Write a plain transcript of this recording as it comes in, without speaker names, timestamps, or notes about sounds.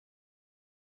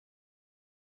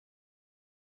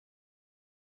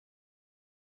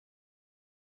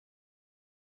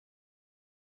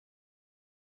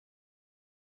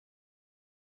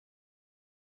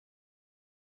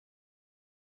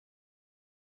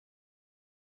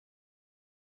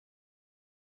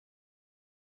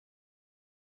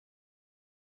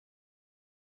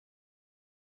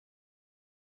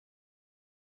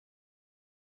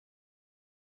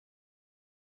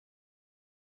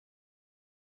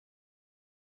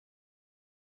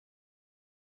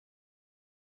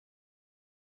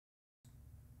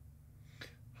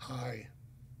Hi.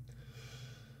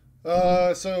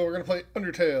 So we're gonna play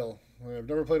Undertale. I've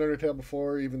never played Undertale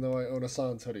before, even though I own a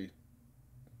Sans hoodie.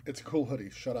 It's a cool hoodie.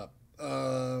 Shut up.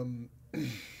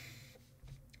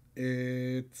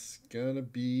 It's gonna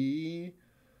be.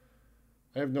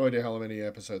 I have no idea how many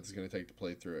episodes it's gonna take to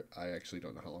play through it. I actually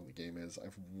don't know how long the game is.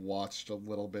 I've watched a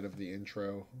little bit of the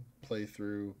intro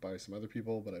playthrough by some other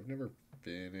people, but I've never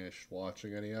finished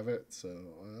watching any of it, so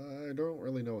I don't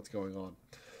really know what's going on.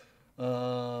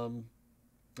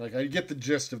 Like I get the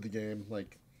gist of the game,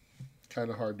 like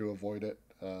kind of hard to avoid it.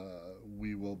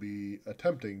 We will be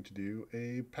attempting to do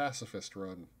a pacifist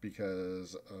run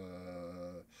because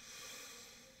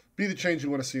be the change you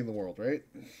want to see in the world, right?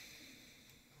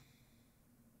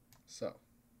 So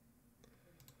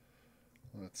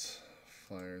let's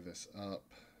fire this up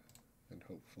and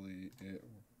hopefully it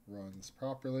runs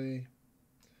properly.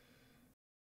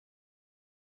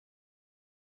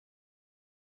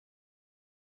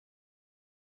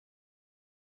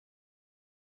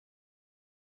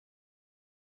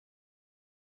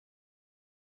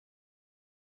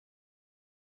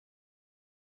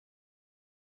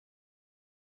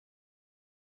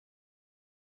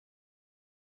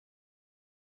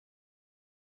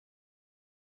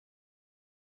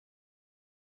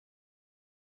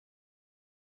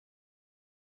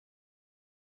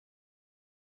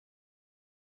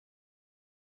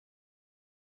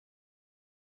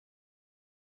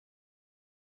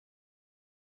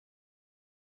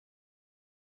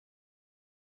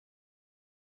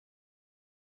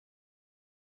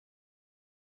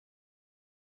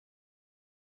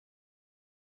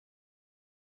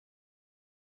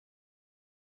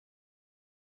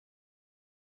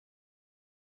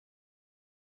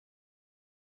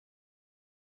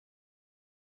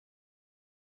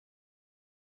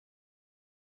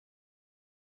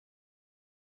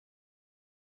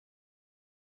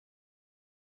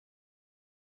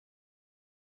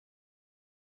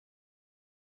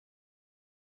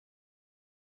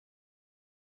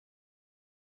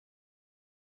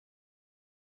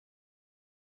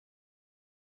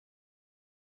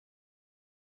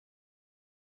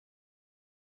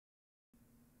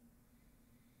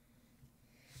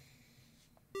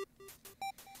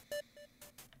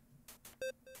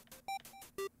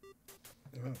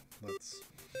 Oh, let's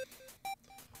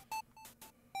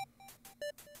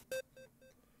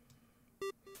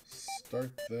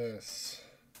start this.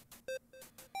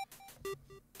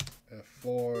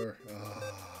 F4.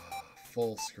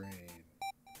 Full screen.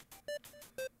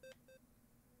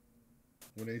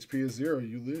 When HP is 0,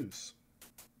 you lose.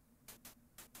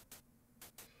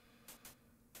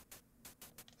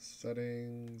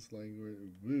 Settings, language,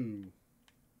 woo.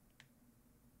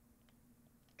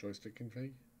 Joystick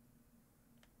config.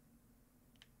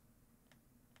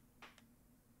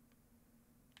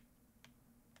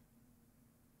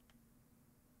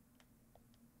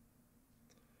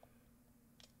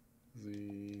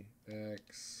 Z,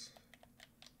 X.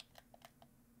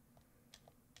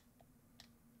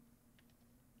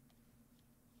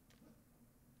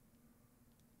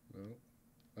 No.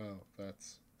 Oh,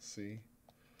 that's C.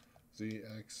 Z,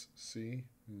 X, C.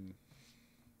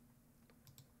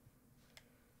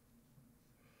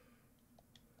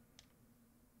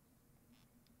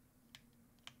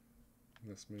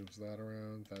 This moves that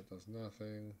around. That does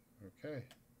nothing. Okay.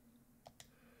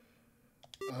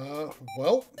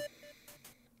 Well.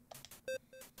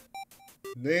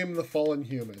 Name the fallen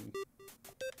human.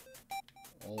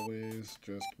 Always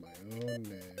just my own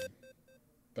name.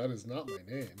 That is not my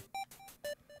name.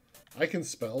 I can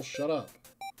spell. Shut up.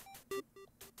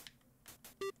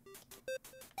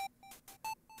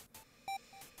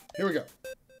 Here we go.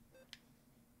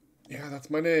 Yeah, that's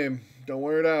my name. Don't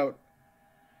wear it out.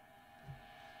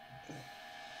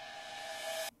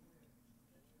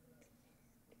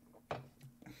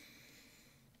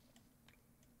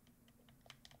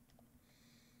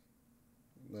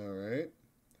 Alright.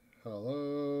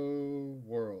 Hello,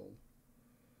 world.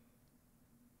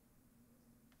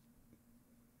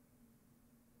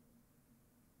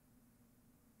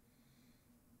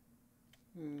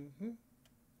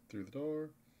 Through the door.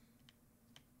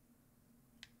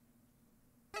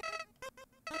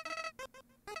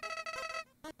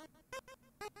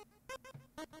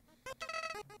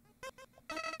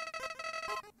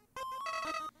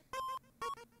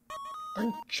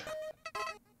 Ancha.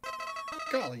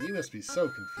 Golly, you must be so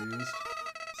confused.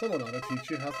 Someone ought to teach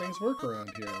you how things work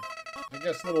around here. I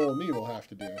guess little old me will have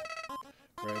to do.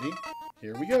 Ready?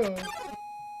 Here we go.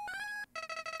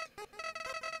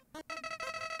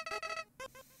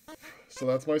 So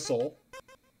that's my soul.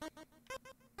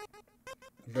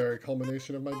 Very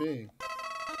culmination of my being.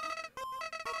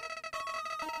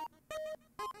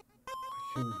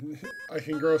 I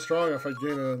can grow strong if I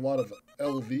gain a lot of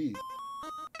LV.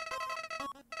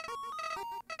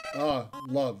 Ah,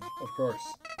 love, of course.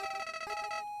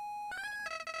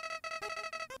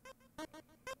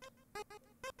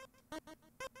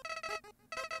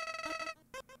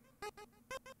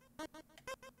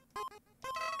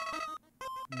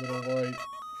 Little white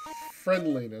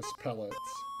friendliness pellets.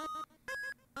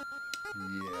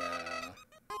 Yeah.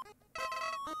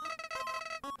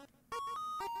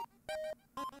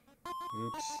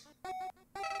 Oops.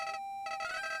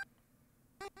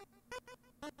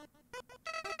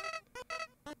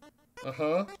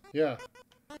 Uh-huh. Yeah.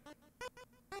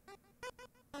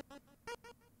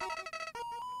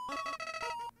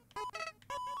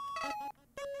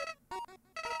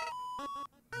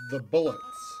 The bullets.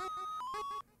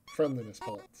 Friendliness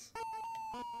pellets.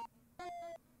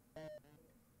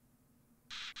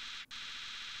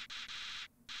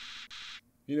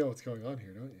 You know what's going on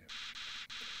here, don't you?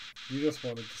 You just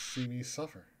wanted to see me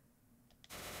suffer.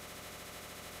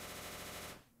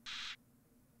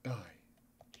 Die.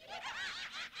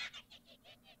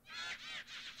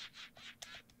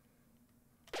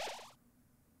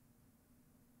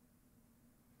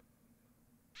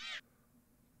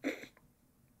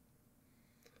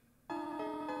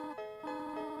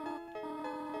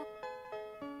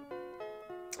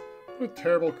 What a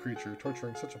terrible creature,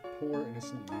 torturing such a poor,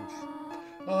 innocent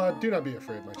youth. Do not be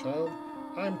afraid, my child.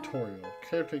 I am Toriel,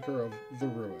 caretaker of the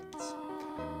ruins.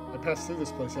 I pass through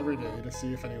this place every day to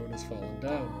see if anyone has fallen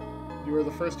down. You are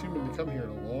the first human to come here in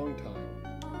a long time.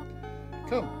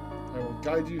 Come, I will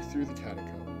guide you through the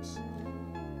catacombs.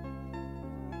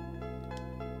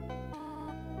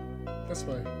 This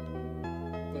way.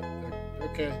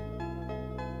 Okay.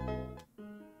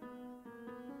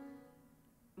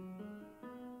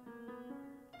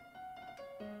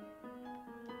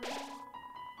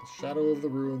 The shadow of the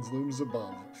ruins looms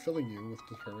above, filling you with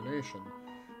determination.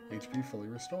 HP fully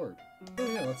restored. Oh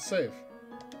yeah, let's save.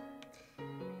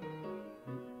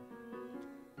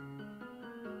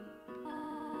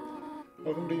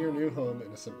 Welcome to your new home,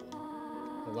 innocent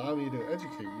one. Allow me to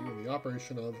educate you in the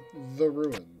operation of the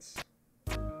ruins.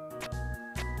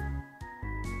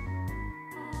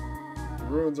 The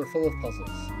ruins are full of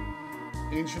puzzles.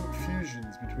 Ancient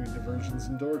fusions between diversions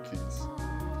and door keys.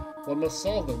 One must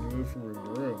solve them to move from room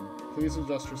to room. Please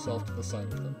adjust yourself to the sight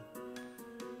of them.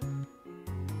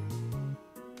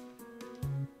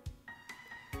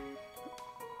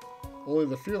 Only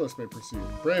the fearless may proceed.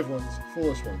 Brave ones,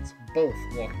 foolish ones, both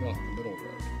walk not the middle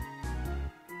road.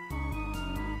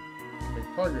 To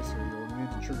make progress here, you will need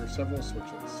to trigger several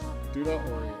switches. Do not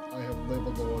worry, I have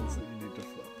labeled the ones that you need to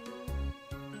flip.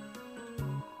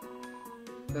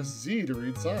 Press Z to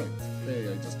read signs.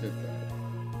 Hey, I just did that.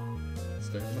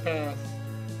 Stay on the path.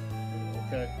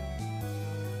 Okay.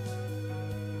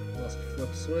 Must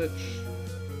flip switch.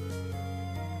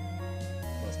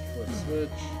 Must flip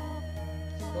switch.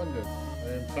 Splendid. I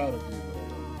am proud of you, little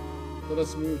one. Let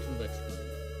us move to the next room.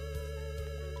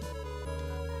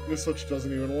 This switch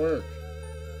doesn't even work.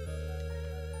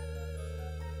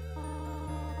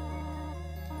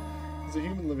 As a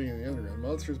human living in the underground,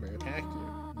 monsters may attack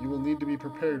you. You will need to be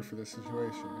prepared for this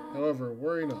situation. However,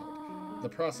 worry not. The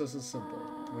process is simple.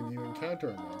 When you encounter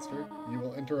a monster, you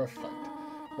will enter a fight.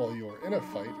 While you are in a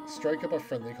fight, strike up a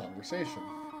friendly conversation.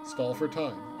 Stall for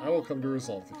time. I will come to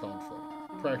resolve the conflict.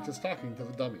 Practice talking to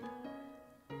the dummy.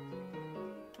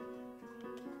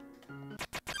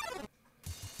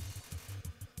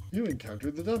 You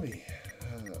encountered the dummy.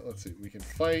 Let's see. We can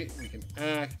fight. We can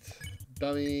act.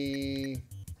 Dummy.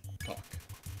 Talk.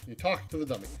 You talk to the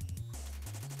dummy.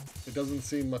 It doesn't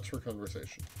seem much for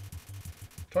conversation.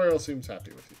 Toriel seems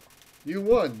happy with you. You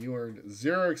won! You earned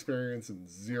 0 experience and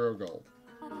 0 gold.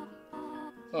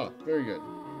 Ah, very good.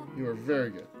 You are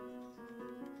very good.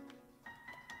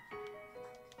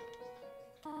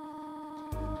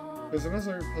 There's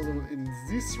another puzzle in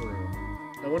this room.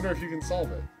 I wonder if you can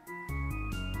solve it.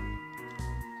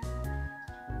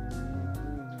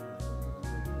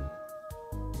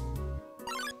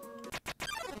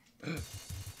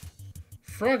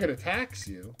 Frogget attacks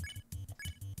you.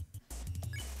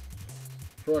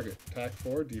 Frogget, attack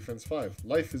 4, defense 5.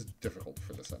 Life is difficult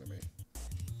for this enemy.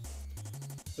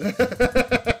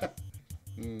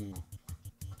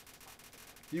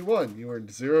 You won. You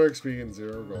earned 0 XP and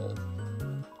 0 gold.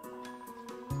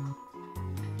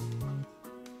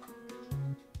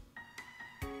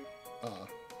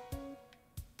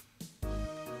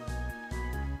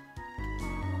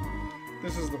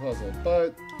 This is the puzzle,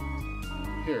 but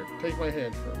here, take my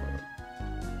hand for a moment.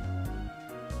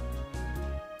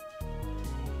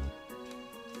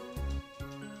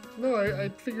 No, I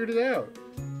figured it out.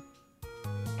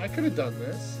 I could have done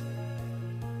this.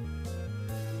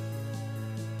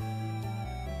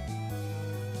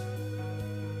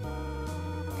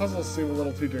 Puzzles seem a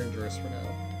little too dangerous for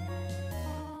now.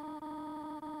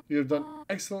 You have done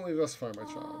excellently thus far, my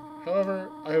child.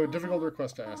 However, I have a difficult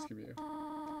request to ask of you.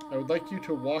 I would like you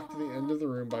to walk to the end of the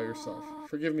room by yourself.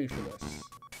 Forgive me for this.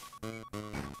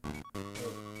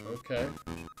 Oh, okay.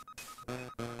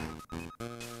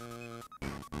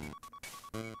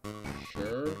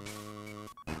 Sure.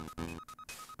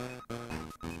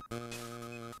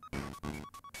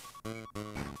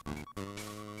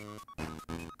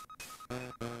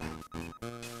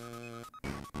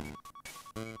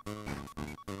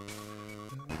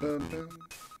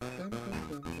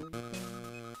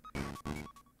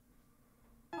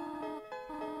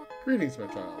 Greetings, my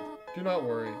child. Do not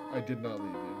worry, I did not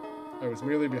leave you. I was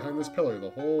merely behind this pillar the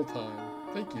whole time.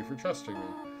 Thank you for trusting me.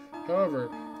 However,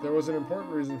 there was an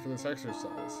important reason for this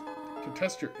exercise. To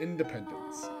test your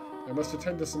independence. I must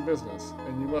attend to some business,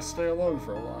 and you must stay alone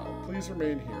for a while. Please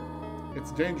remain here.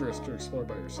 It's dangerous to explore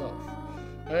by yourself.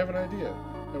 I have an idea.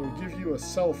 I will give you a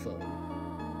cell phone.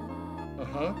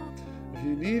 Uh-huh. If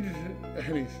you need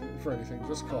anything,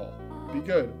 just call. Be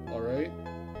good, alright?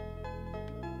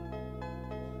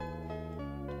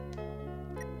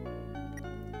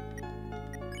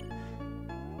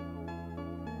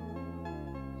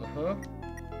 Uh-huh.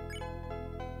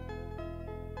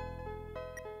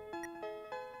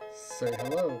 Say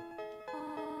hello.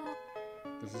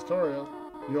 This is Toriel.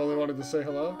 You only wanted to say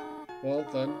hello? Well,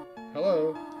 then,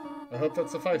 hello. I hope that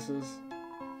suffices.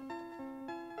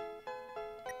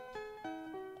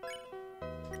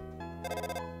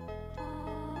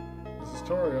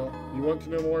 Toriel, you want to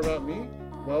know more about me?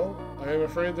 Well, I am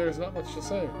afraid there is not much to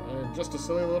say. I am just a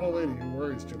silly little lady who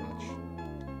worries too much.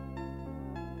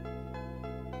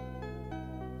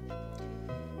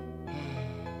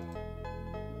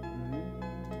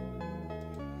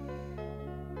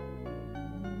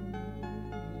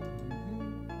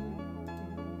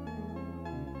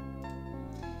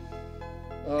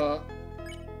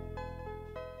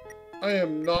 I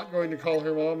am not going to call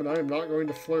her mom, and I am not going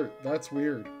to flirt. That's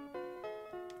weird.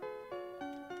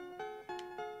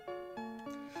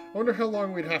 I wonder how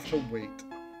long we'd have to wait.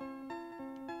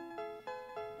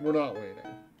 We're not waiting.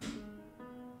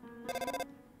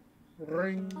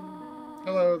 Ring.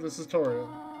 Hello, this is Toriel.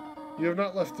 You have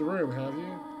not left the room, have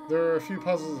you? There are a few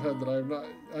puzzles ahead that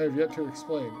I have yet to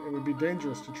explain. It would be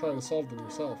dangerous to try to solve them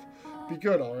yourself. Be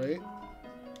good, alright?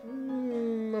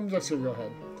 I'm just gonna go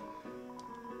ahead.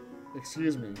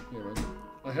 Excuse me, human.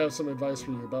 I have some advice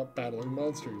for you about battling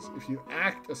monsters. If you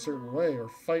act a certain way or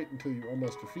fight until you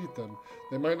almost defeat them,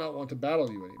 they might not want to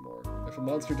battle you anymore. If a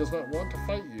monster does not want to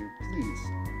fight you, please,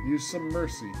 use some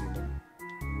mercy, human.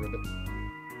 Ribbit.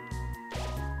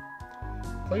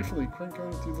 Playfully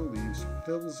crinkling through the leaves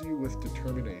fills you with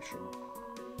determination.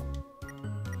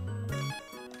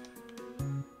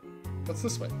 What's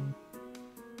this way?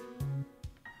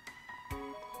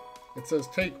 It says,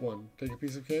 take one. Take a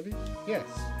piece of candy? Yes,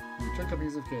 you took a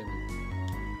piece of candy.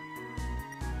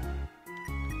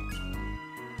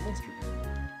 Monster candy.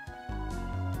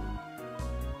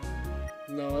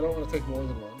 No, I don't want to take more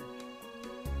than one.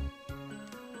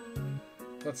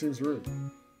 That seems rude.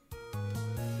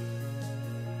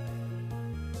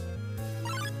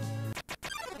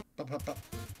 Pop, pop, pop.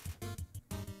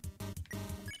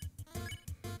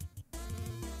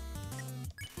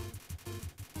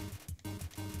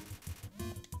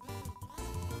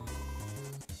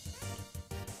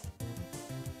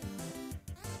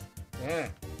 Yeah.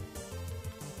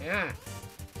 Yeah.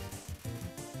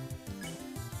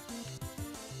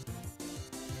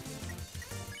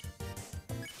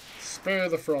 Spare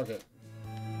the frogget.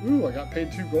 Ooh, I got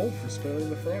paid 2 gold for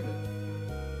sparing the frogget.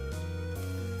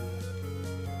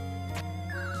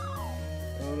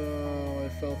 Oh no, I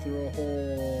fell through a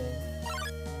hole.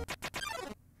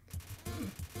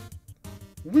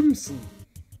 Whimsun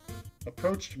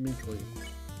approached meekly.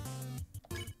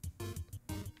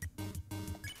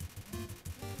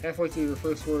 Halfway through your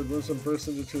first word, Whimsun bursts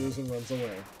into tears and runs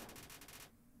away.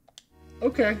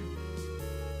 Okay.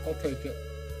 I'll take it.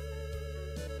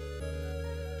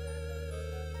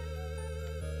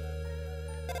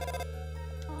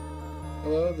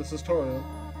 Hello, this is Toriel.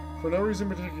 For no reason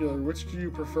particular, which do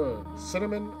you prefer?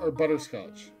 Cinnamon or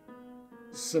butterscotch?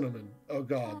 Cinnamon. Oh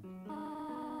god.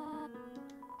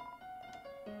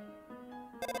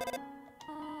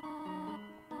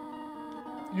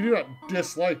 You do not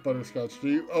dislike butterscotch, do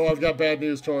you? Oh, I've got bad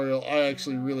news, Toriel. I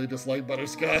actually really dislike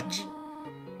butterscotch.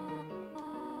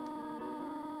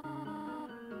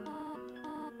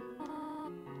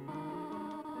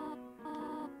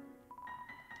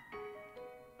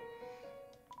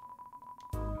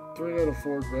 3 out of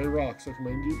 4 gray rocks. I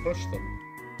recommend you push them.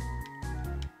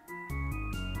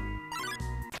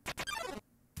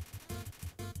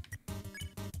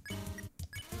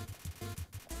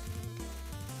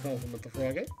 Compliment the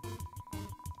froggy.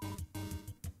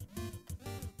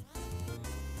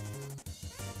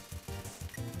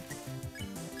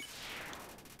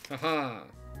 Haha.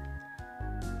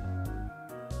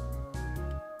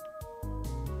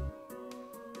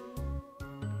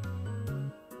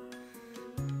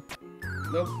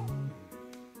 Nope.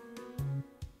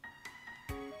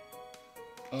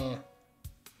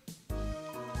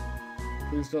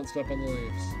 Please don't step on the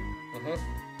leaves. I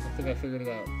think I figured it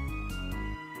out.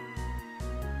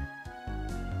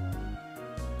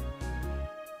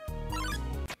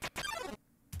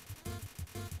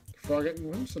 Frogget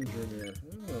and Whimsun Jr.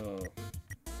 Oh.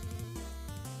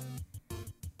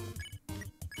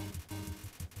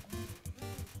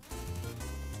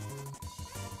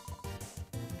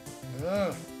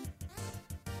 Ah.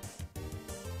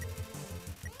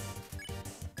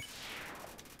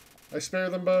 I spare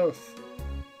them both.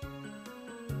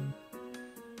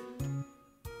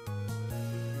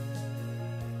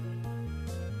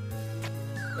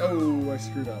 Oh, I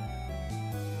screwed up.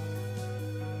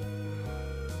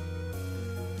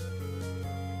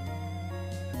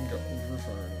 Didn't go over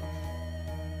far enough.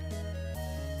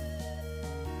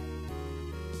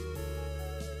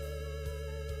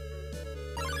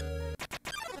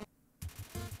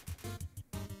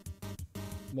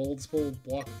 Mold spool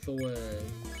blocked the way.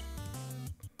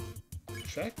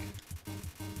 Check.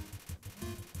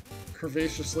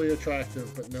 Curvaceously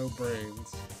attractive, but no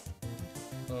brains.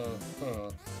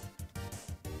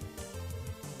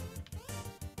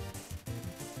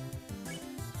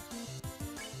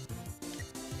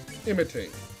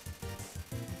 Imitate.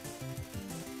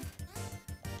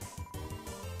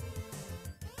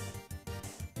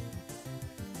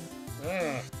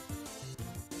 Ah.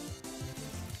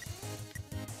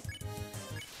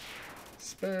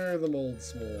 Spare the mold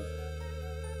small.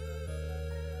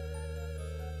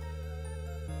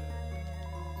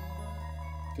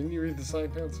 Didn't you read the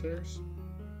sign downstairs?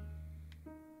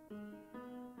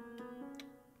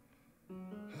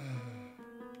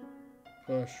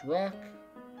 Push rock.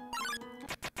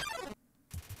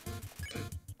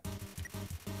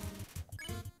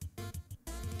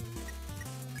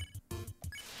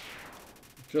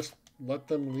 Just let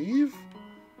them leave?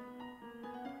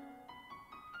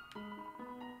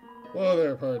 Whoa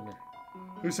there, partner.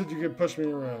 Who said you could push me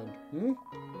around? Hmm?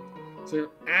 So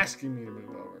you're asking me to move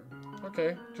over.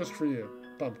 Okay, just for you.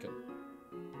 Pumpkin.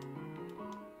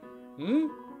 Hmm?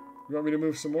 You want me to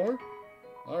move some more?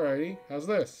 Alrighty, how's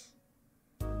this?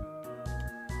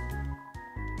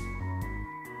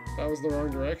 That was the wrong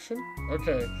direction?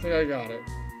 Okay, I think I got it.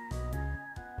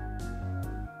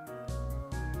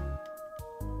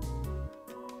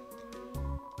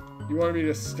 You wanted me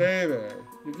to stay there.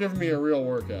 You're giving me a real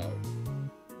workout.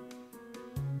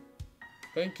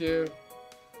 Thank you.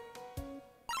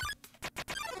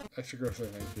 I should go say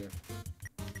thank you.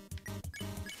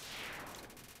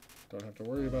 Don't have to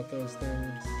worry about those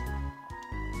things.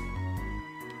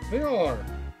 They are.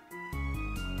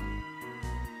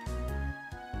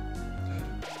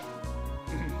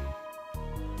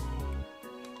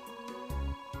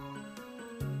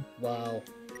 Wow.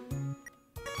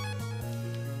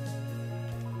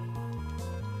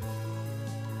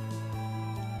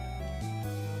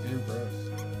 Ew, gross.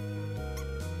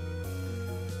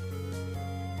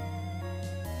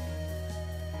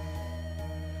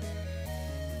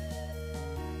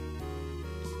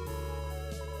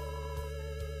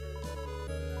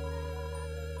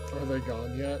 Are they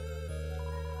gone yet?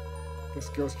 This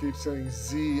ghost keeps saying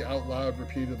Z out loud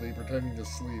repeatedly, pretending to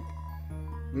sleep.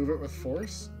 Move it with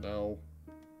force? No.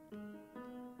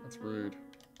 That's rude.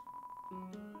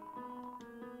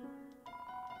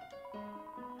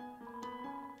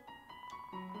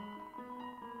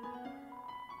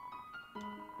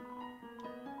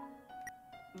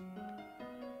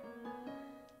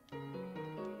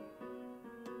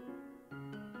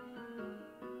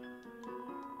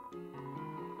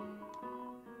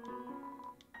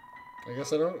 I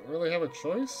guess I don't really have a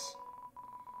choice.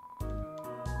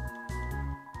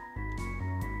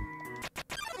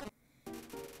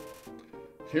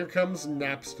 Here comes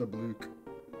Napstablook.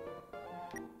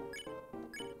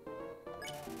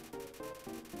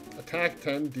 Attack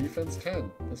 10, defense 10.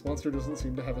 This monster doesn't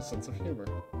seem to have a sense of humor.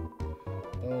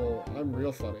 Oh, I'm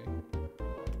real funny.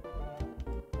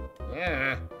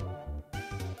 Ah!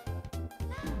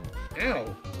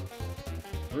 Ow!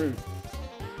 Rude.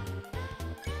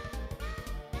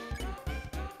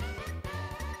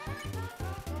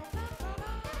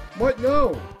 What?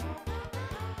 No!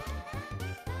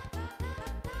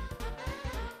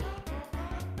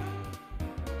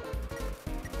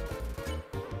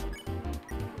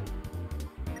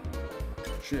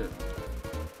 cashier.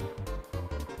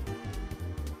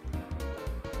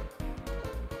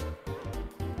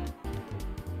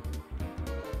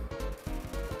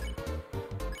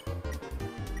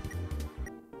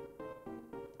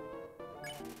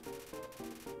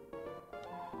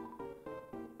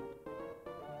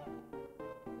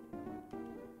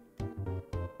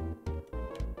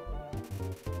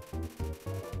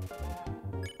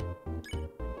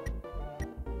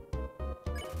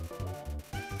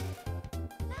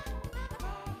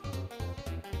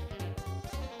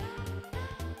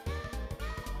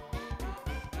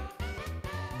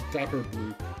 Dapper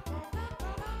Blue.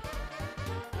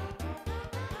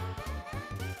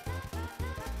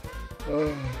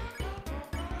 I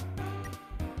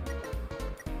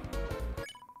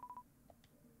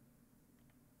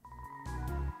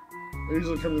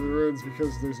usually come to the ruins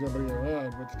because there's nobody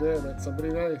around, but today I met somebody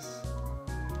nice.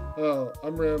 Oh,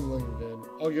 I'm rambling again.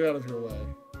 I'll get out of your way.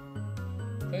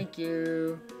 Thank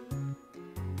you.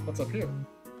 What's up here?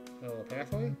 Oh, a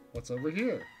pathway? What's over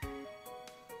here?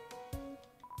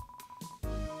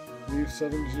 Leave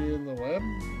 7G in the web?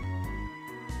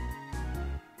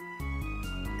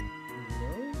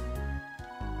 No?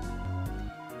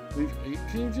 Leave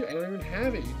 18G? I don't even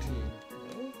have 18.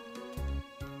 No?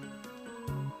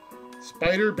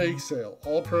 Spider bake sale.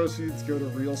 All proceeds go to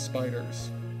real spiders.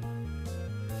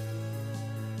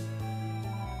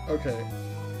 Okay.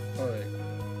 Alright.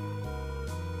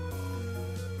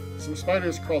 Some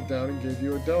spiders crawled down and gave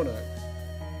you a donut.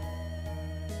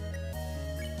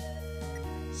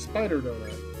 Spider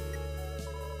donut.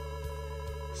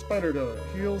 Spider donut.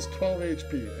 Heals 12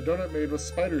 HP. A donut made with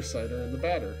spider cider in the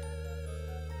batter.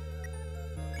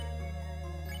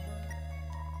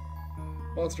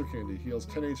 Monster candy. Heals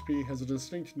 10 HP. Has a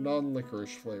distinct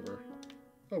non-licorice flavor.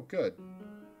 Oh, good.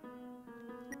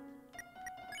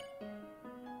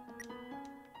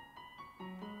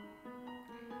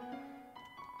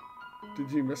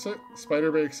 Did you miss it?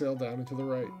 Spider bake sale down and to the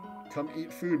right. Come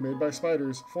eat food made by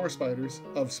spiders, for spiders,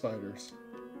 of spiders.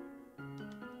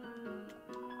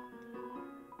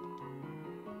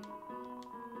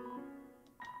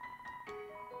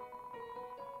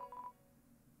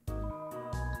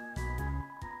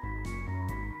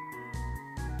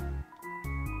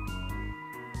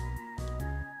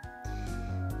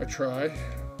 I try.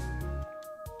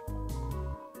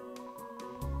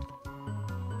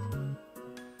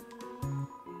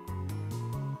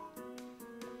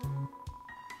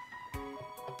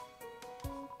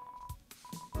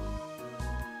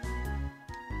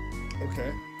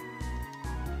 Okay.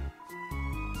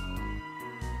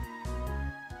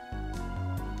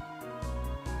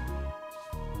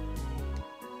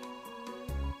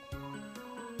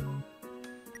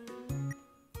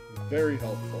 Very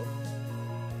helpful.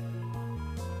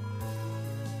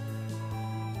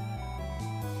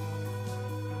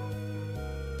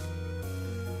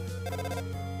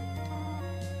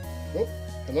 Oh,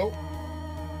 hello.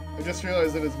 I just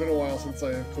realized that it's been a while since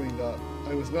I have cleaned up.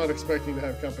 I was not expecting to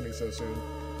have company so soon.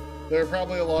 There are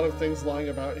probably a lot of things lying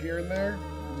about here and there.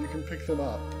 You can pick them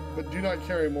up, but do not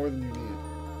carry more than you need.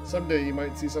 Someday you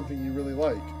might see something you really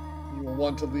like. You will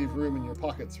want to leave room in your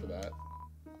pockets for that.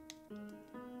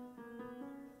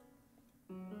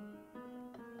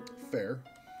 Fair.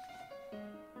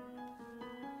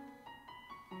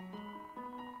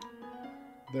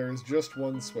 There is just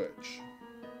one switch.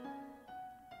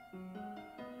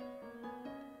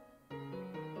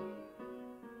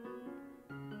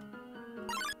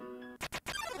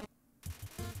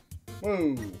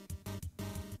 Whoa!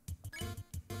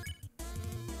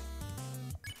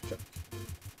 Check.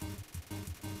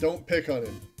 Don't pick on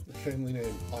him. The family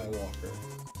name, Eyewalker.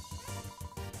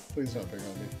 Please don't pick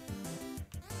on me.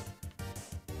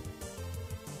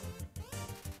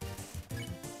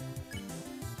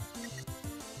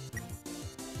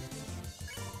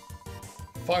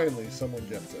 Finally, someone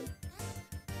gets it.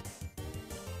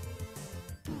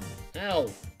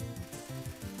 Ow!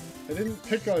 I didn't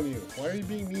pick on you. Why are you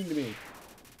being mean to me?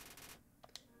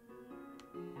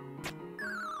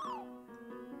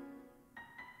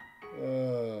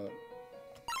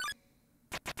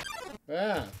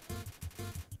 Ah!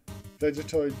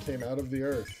 Vegetoid came out of the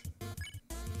earth.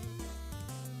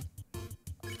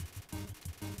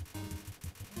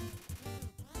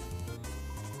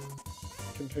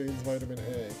 Contains vitamin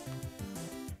A.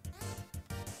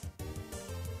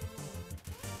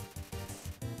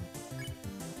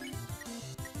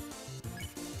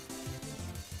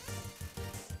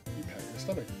 You pat your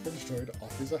stomach. Vegetoid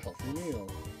offers a healthy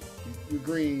meal. Eat your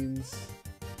greens.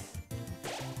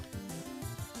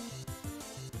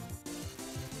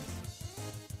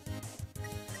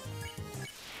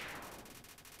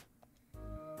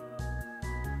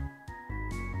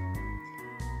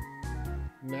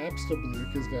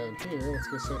 Napstablook is down here. Let's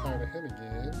go say hi to him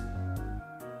again.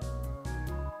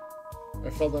 I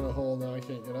fell down a hole, now I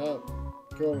can't get up.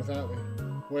 Go on without me.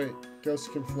 Wait, ghosts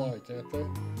can fly, can't they?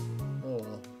 Oh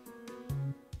well.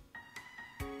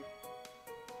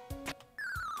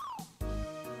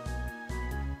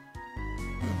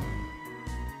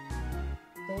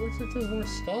 Oh, it looks like there's more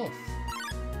stuff.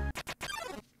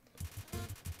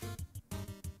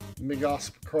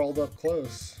 Migosp crawled up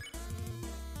close.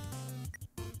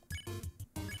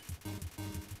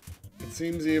 It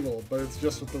seems evil, but it's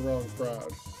just with the wrong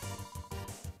crowd.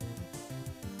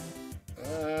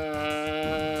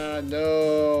 Ah,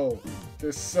 no!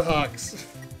 This sucks!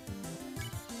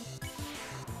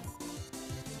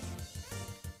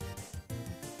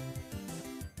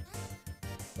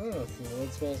 Oh, so the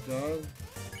load spell's gone.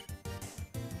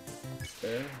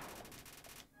 Spare.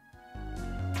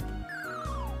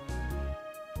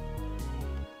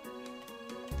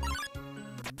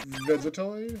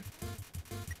 Vegetoid?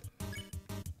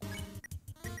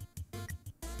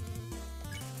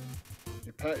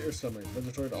 You pat your stomach.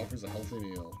 Vegetoid offers a healthy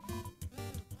meal.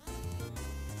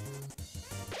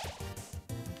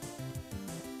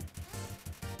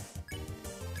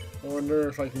 I wonder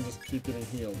if I can just keep getting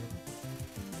healed.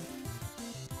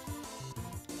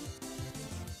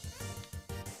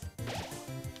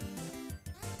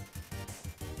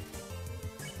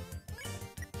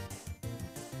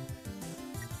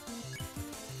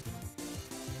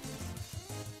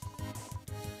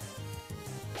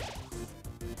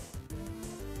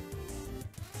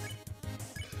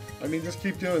 I mean, just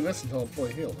keep doing this until I'm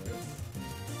fully healed, right?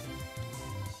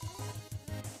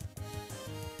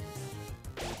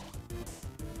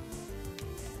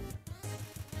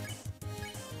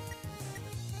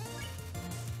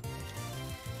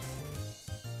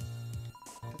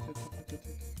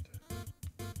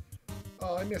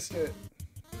 Oh, I missed it.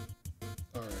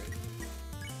 Alright.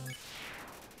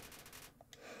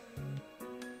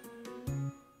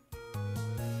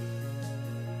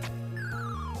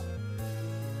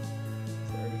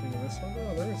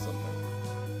 Oh, there is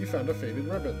something. You found a faded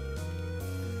ribbon.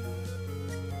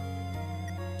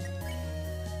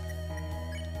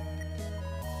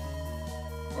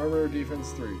 Armor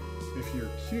defense 3. If you're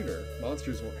cuter,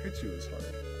 monsters won't hit you as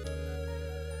hard.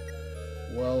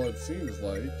 Well, it seems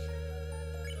like...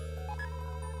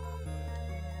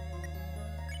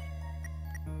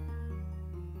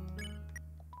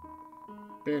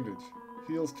 Bandage.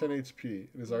 Heals 10 HP.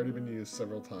 It has already been used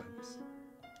several times.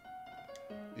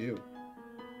 Ew.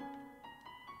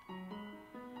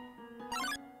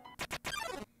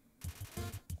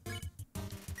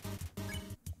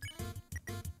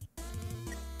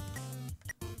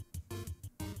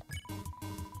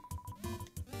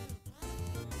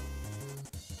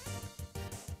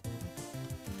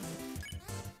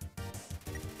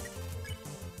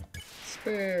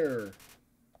 Spare.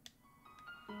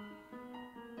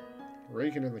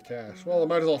 Raking in the cash. Well, I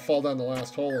might as well fall down the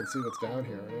last hole and see what's down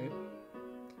here, right?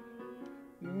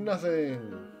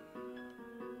 Nothing.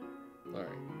 Alright.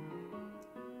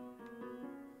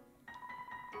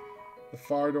 The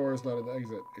far door is not an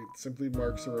exit. It simply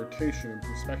marks a rotation in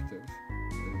perspective.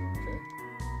 Okay.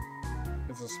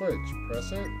 It's a switch.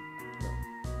 Press it.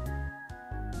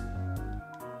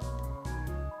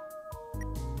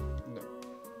 No.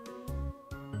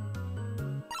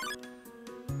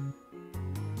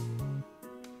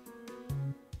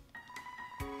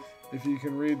 If you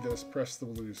can read this, press the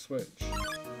blue switch.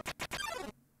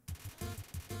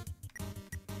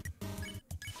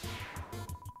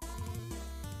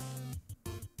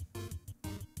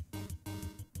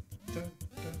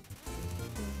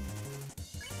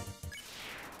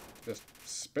 Just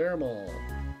spare them all.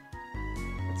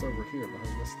 It's over here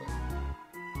behind this thing.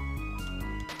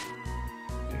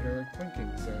 You hear a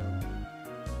clinking sound.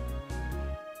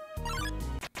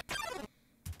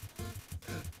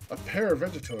 A pair of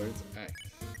Vegetoids act.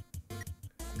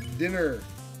 Dinner.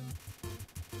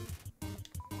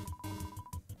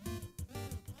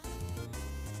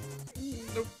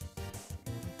 Nope.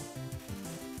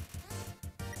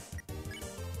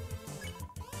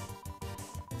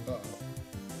 Uh-oh.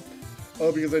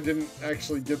 Oh, because I didn't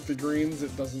actually get the greens,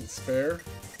 it doesn't spare?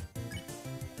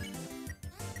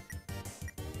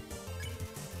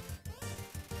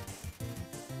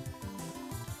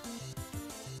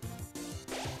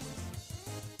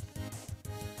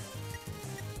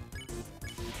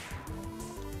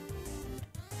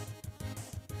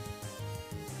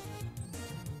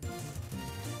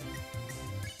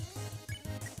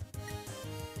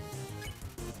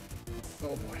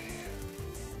 Oh boy.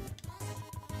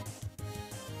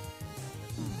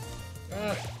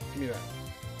 Ah, give me that.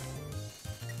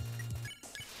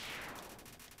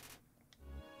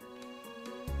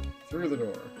 through the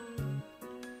door.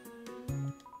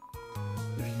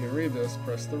 If you can read this,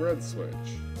 press the red switch.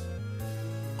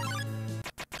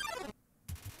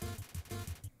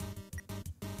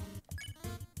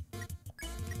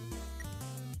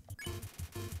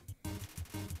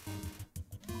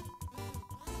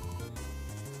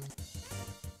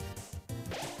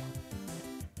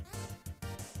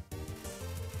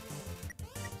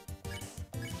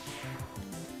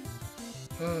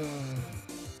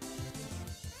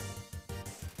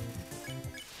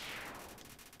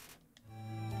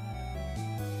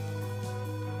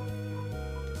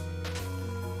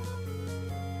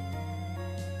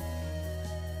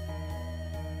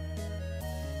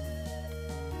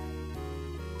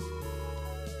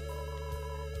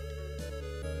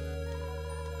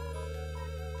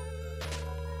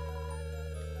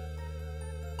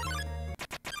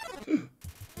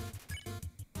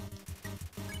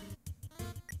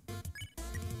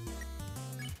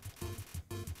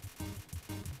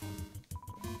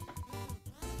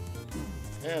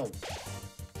 Ow.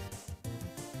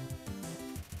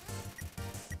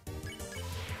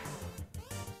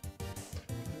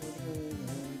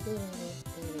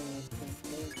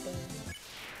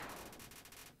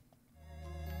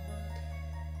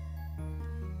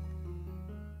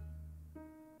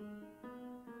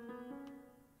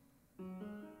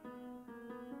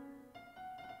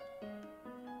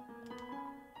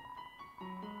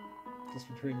 Just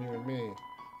between you and me.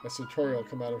 A tutorial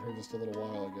come out of her just a little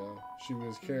while ago. She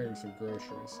was carrying some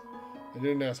groceries. I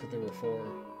didn't ask what they were for.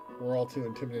 We're all too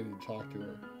intimidated to talk to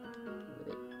her.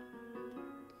 Ribbit.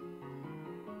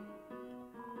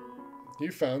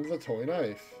 You found the toy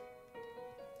knife.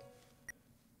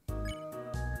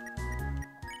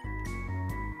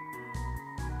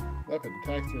 Weapon,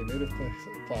 tag 3, made of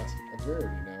plastic. A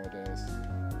rarity nowadays.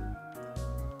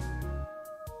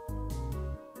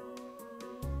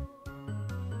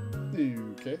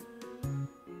 Okay.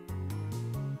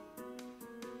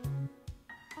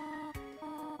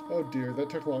 Oh dear, that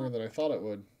took longer than I thought it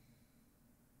would.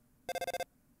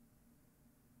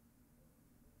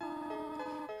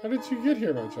 How did you get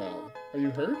here, my child? Are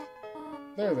you hurt?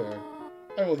 There, there.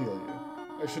 I will heal you.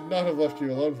 I should not have left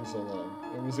you alone for so long.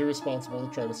 It was irresponsible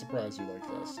to try to surprise you like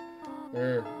this.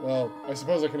 Well, I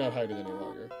suppose I cannot hide it any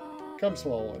longer. Come,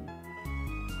 small one.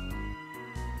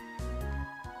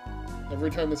 Every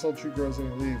time this old tree grows any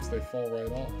leaves, they fall right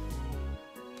off.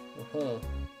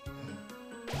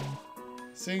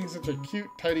 Seeing such a cute,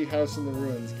 tidy house in the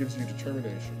ruins gives you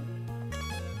determination.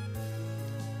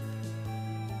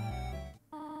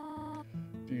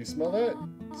 Do you smell that?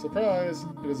 Surprise!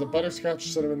 It is a butterscotch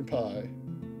cinnamon pie.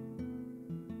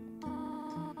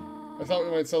 I thought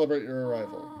we might celebrate your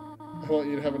arrival. I want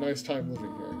you to have a nice time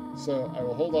living here, so I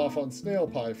will hold off on snail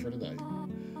pie for tonight.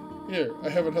 Here, I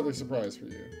have another surprise for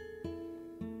you.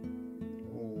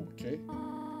 Okay.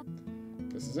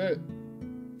 This is it.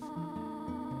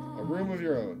 A room of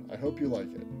your own. I hope you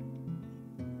like it.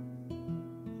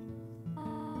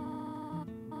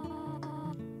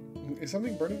 Is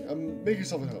something burning? Make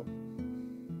yourself at home.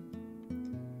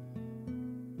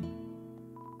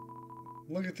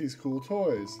 Look at these cool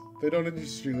toys. They don't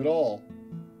interest you at all.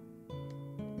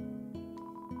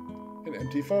 An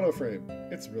empty photo frame.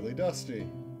 It's really dusty.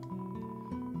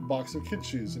 A box of kid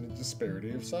shoes in a disparity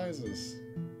of sizes.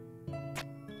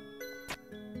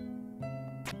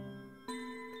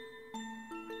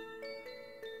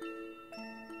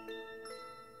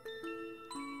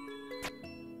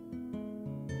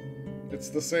 It's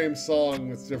the same song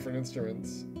with different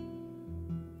instruments.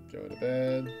 Go to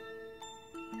bed.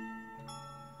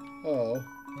 Oh.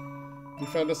 You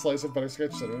found a slice of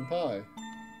butterscotch cinnamon pie.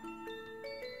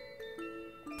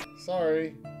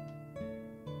 Sorry.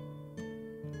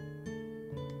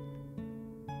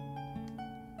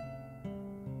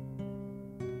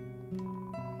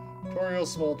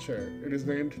 Toriel's small chair. It is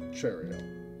named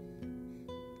Cherio.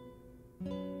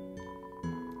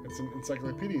 It's an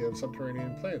encyclopedia of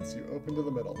subterranean plants. You open to the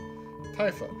middle.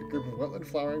 Typha, a group of wetland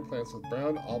flowering plants with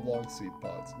brown oblong seed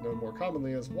pods, known more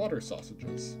commonly as water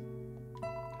sausages.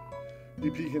 You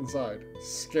peek inside.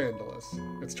 Scandalous.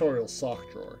 It's Toriel's sock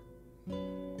drawer.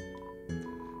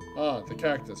 Ah, the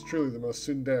cactus, truly the most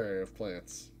tsundere of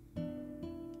plants.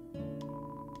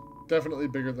 Definitely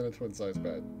bigger than a twin-size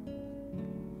bed.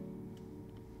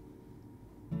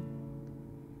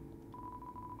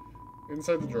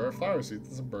 Inside the drawer are flower seeds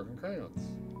and some broken crayons.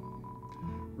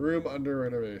 Room under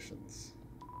renovations.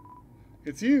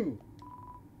 It's you!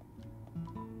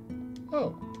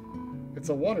 Oh, it's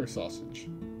a water sausage.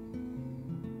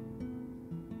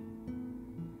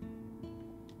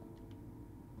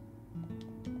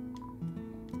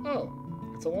 Oh,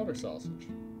 it's a water sausage.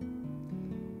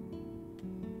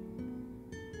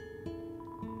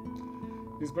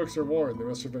 These books are worn. They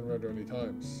must have been read many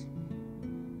times.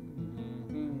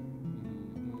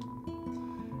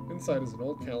 Inside is an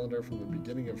old calendar from the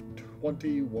beginning of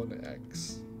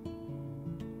 21X.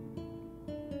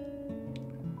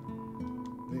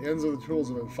 The ends of the tools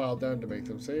have been filed down to make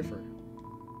them safer.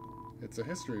 It's a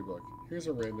history book. Here's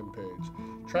a random page.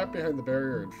 Trapped behind the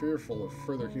barrier and fearful of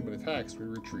further human attacks, we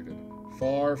retreated.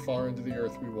 Far, far into the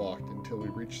earth we walked until we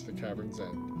reached the cavern's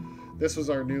end. This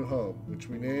was our new home, which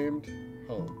we named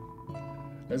Home.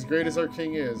 As great as our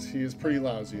king is, he is pretty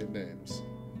lousy at names.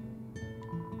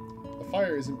 The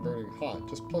fire isn't burning hot,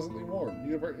 just pleasantly warm.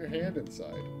 You burnt your hand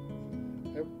inside.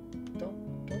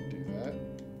 Don't do that.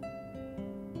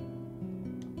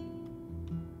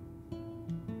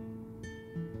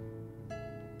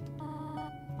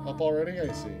 Up already?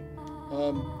 I see.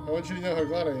 I want you to know how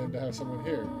glad I am to have someone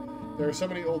here. There are so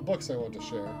many old books I want to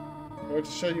share. I want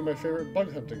to show you my favorite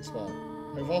bug hunting spot.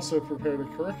 I've also prepared a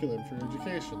curriculum for your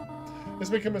education. This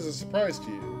may come as a surprise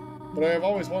to you, but I have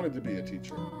always wanted to be a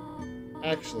teacher.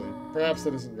 Actually, perhaps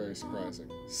that isn't very surprising.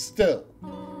 Still,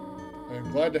 I am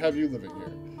glad to have you living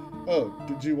here. Oh,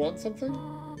 did you want something?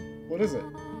 What is it?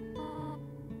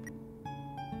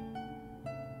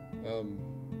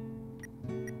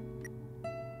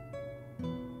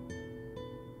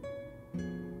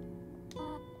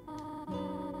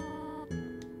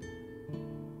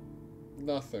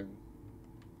 Nothing.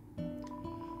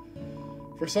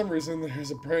 For some reason, there's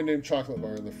a brand name chocolate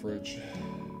bar in the fridge.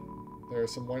 There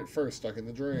is some white fur stuck in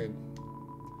the drain.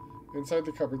 Inside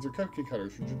the cupboards are cookie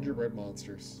cutters for gingerbread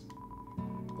monsters.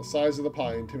 The size of the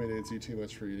pie intimidates you too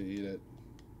much for you to eat it.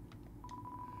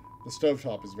 The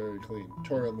stovetop is very clean.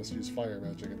 Toriel must use fire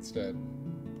magic instead.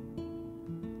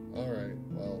 Alright,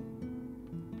 well.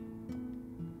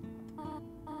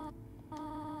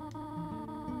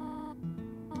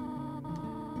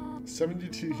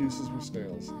 "72 uses for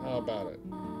snails. How about it?"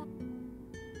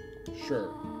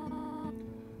 Sure.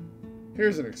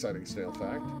 Here's an exciting snail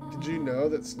fact. Did you know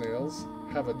that snails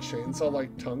have a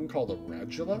chainsaw-like tongue called a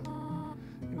radula?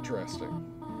 Interesting.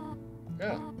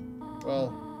 Yeah.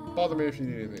 Well, bother me if you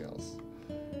need anything else.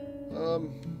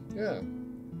 Yeah.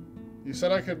 You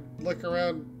said I could look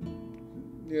around,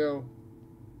 so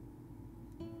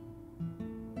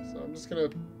I'm just gonna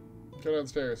go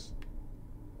downstairs.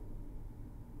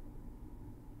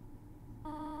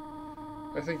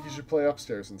 I think you should play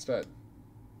upstairs instead.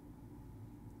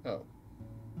 Oh.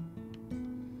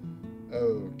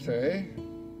 Okay.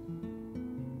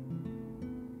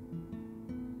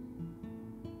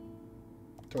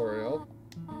 Toriel.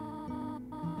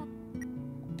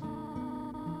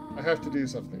 I have to do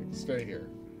something. Stay here.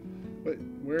 But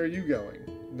where are you going?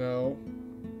 No.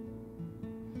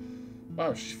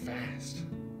 Wow, she's fast.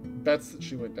 Bets that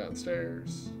she went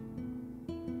downstairs.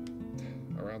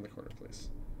 Around the corner, please.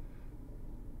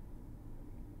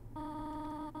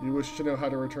 You wish to know how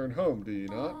to return home, do you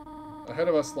not? Ahead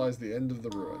of us lies the end of the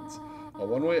ruins, a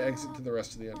one-way exit to the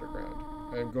rest of the underground.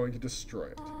 I am going to destroy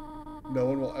it. No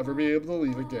one will ever be able to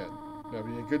leave again. Now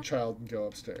be a good child and go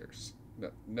upstairs.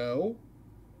 No?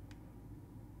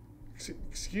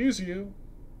 Excuse you?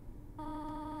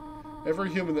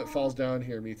 Every human that falls down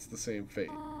here meets the same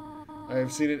fate. I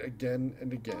have seen it again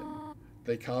and again.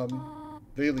 They come,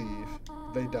 they leave,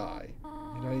 they die.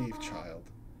 You naive child.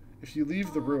 If you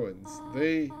leave the ruins,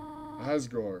 they,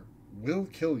 Asgore, will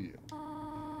kill you.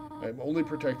 I am only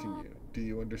protecting you. Do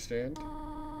you understand?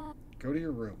 Go to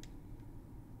your room.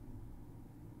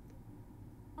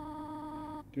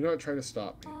 Do not try to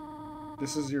stop me.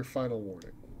 This is your final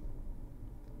warning.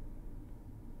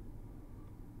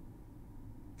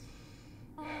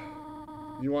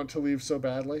 You want to leave so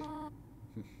badly?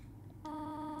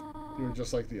 You are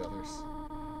just like the others.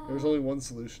 There is only one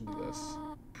solution to this.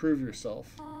 Prove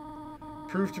yourself.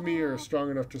 Prove to me you are strong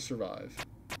enough to survive.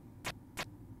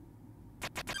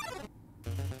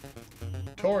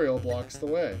 Toriel blocks the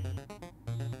way.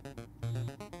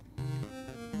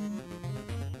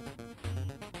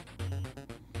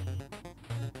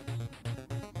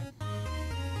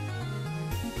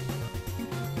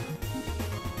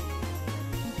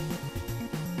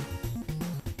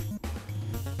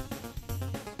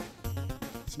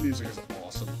 This music is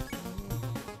awesome.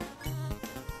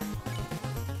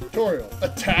 Toriel,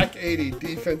 attack 80,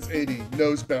 defense 80,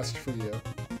 knows best for you.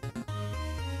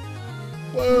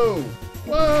 Whoa!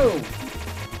 Whoa!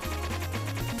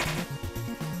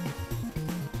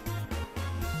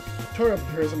 Toriel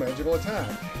prepares a magical attack.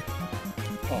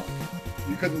 Talk.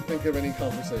 You couldn't think of any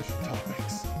conversation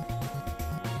topics.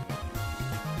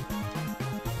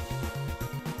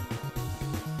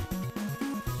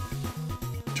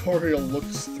 Toriel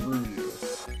looks through you.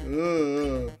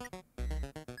 Ugh.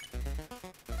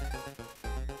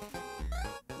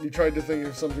 You tried to think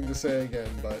of something to say again,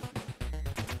 but...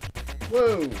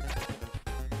 Whoa!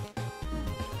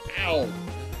 Ow!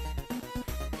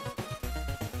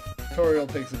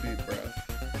 Toriel takes a deep breath.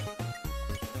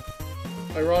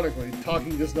 Ironically,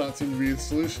 talking does not seem to be the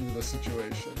solution to the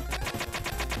situation.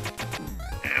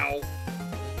 Ow!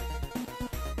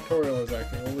 Toriel is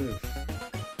acting aloof.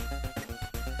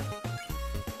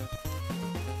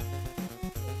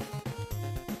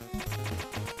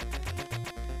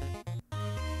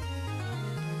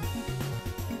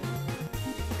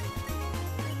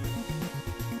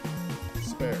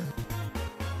 Spare.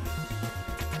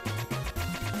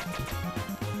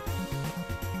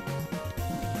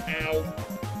 Ow!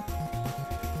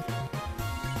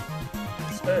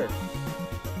 Spare.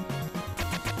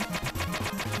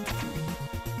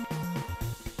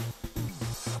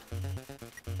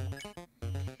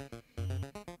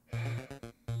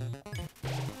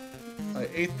 I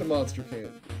ate the monster candy.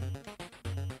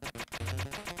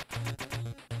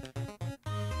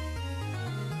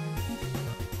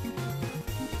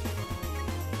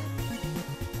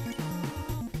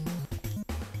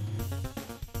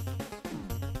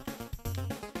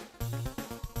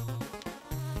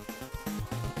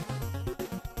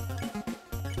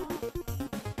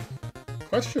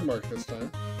 Question mark this time.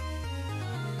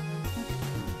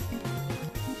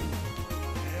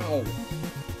 Ow.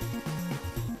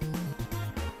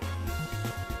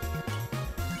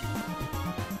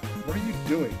 What are you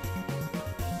doing?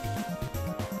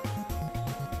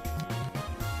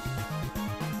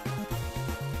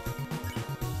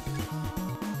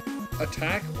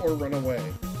 Attack or run away?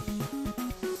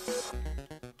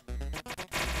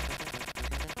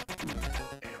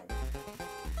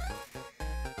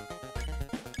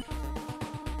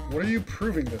 What are you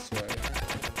proving this way?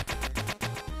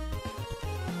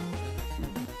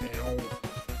 Ow.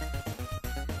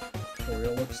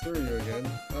 Toriel looks through you again.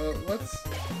 Let's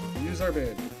use our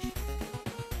bandage.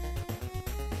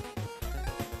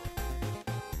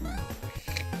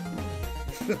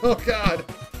 Oh god!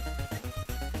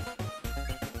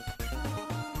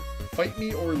 Fight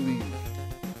me or leave.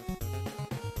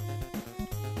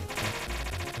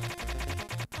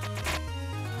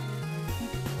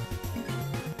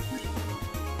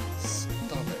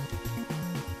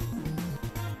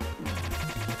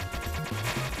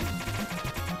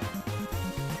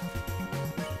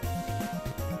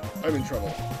 I'm in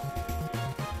trouble.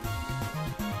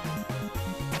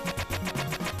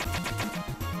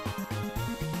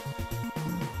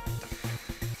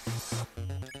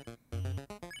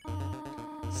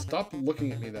 Stop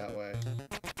looking at me that way.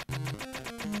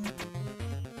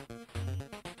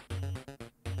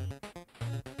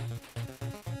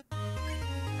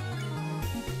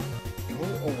 Go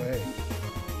away.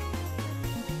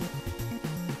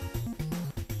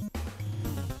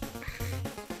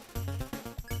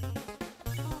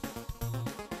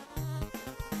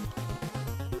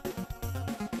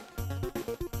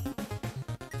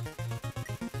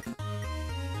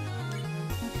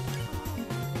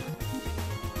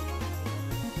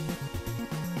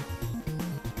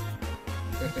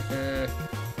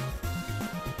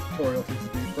 Toriel takes a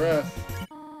deep breath.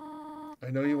 I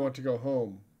know you want to go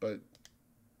home, but...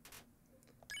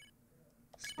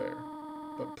 Spare.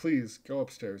 But please, go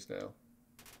upstairs now.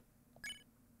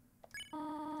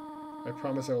 I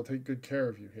promise I will take good care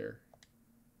of you here.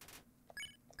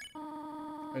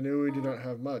 I know we do not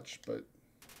have much, but...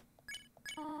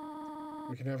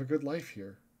 we can have a good life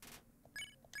here.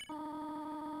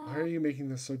 Why are you making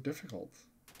this so difficult?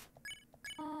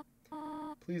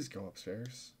 Please go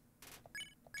upstairs.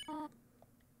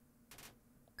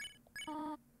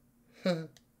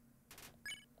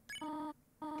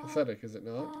 Pathetic, is it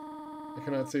not? I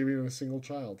cannot save even a single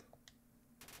child.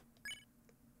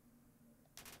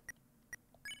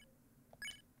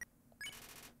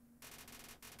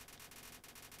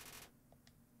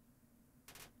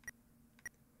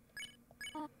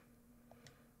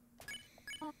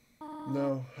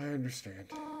 No, I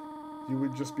understand. You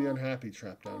would just be unhappy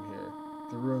trapped down here.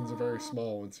 The ruins are very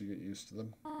small once you get used to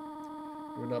them.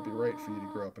 It would not be right for you to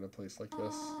grow up in a place like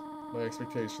this. My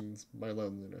expectations, my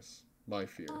loneliness, my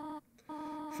fear.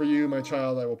 For you, my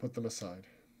child, I will put them aside.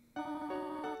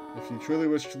 If you truly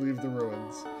wish to leave the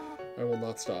ruins, I will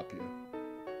not stop you.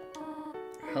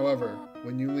 However,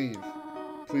 when you leave,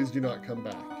 please do not come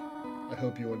back. I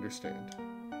hope you understand.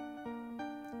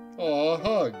 Aw,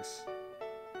 hugs!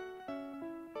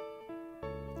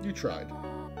 You tried.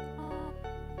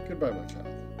 Goodbye, my child.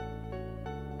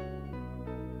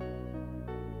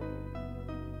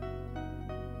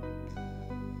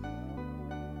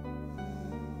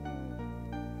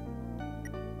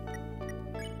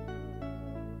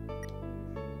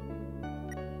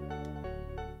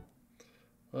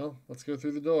 Well, let's go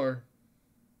through the door.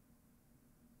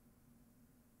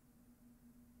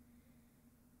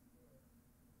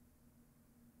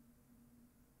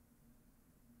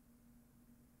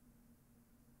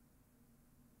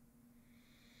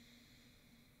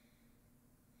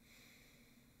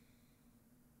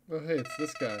 Oh, hey, it's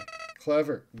this guy.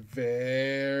 Clever.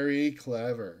 Very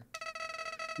clever.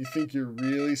 You think you're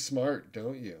really smart,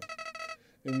 don't you?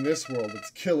 In this world,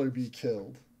 it's kill or be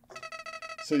killed.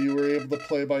 So you were able to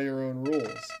play by your own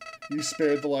rules. You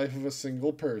spared the life of a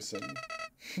single person.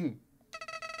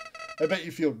 I bet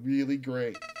you feel really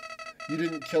great. You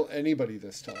didn't kill anybody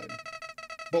this time.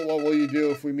 But what will you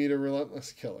do if we meet a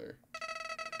relentless killer?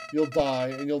 You'll die,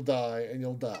 and you'll die, and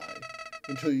you'll die.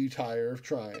 Until you tire of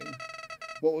trying.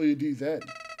 What will you do then?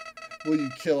 Will you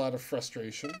kill out of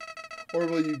frustration? Or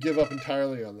will you give up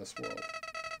entirely on this world?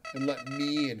 And let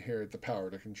me inherit the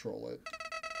power to control it?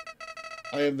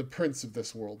 I am the prince of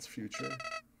this world's future.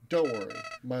 Don't worry,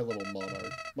 my little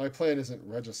monarch. My plan isn't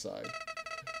regicide.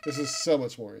 This is so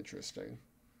much more interesting.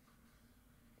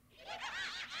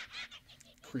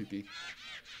 Creepy.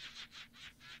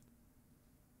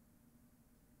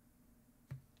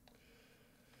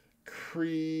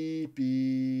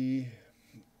 Creepy.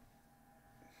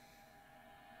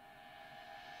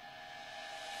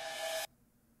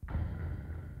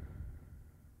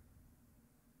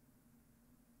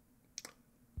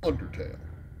 Undertale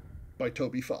by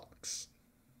Toby Fox.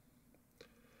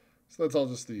 So that's all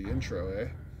just the intro, eh?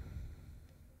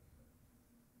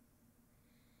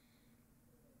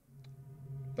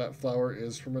 That flower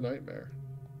is from a nightmare.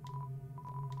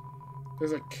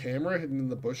 There's a camera hidden in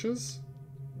the bushes?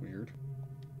 Weird.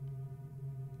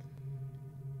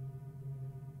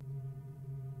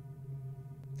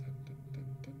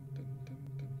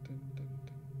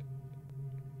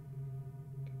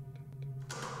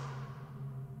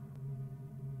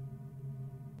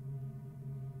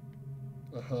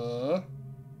 Uh-huh.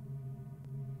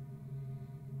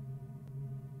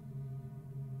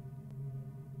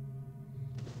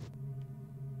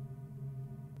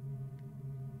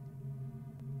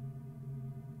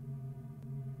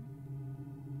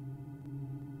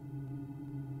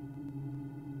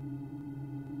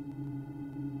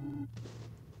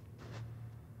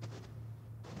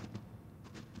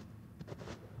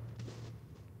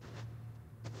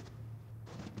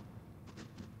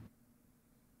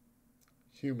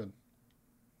 Human.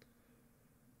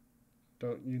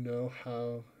 Don't you know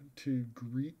how to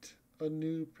greet a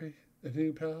new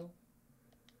pal?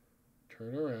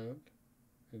 Turn around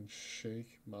and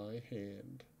shake my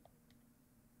hand.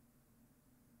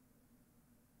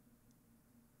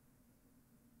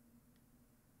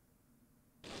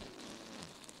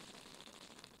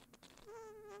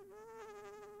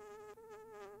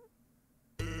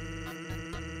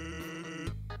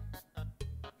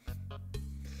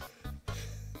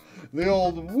 The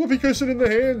old whoopee cushion in the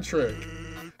hand trick.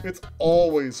 It's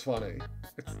always funny.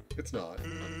 It's not.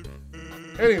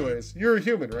 Anyways, you're a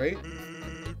human, right?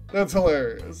 That's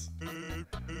hilarious.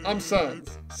 I'm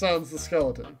Sans. Sans the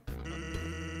skeleton.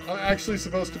 I'm actually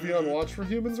supposed to be on watch for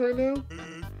humans right now.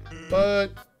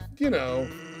 But, you know,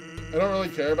 I don't really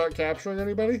care about capturing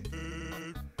anybody.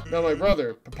 Now my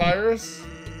brother, Papyrus,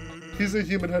 he's a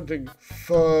human hunting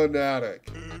fanatic.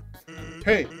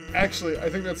 Hey, actually, I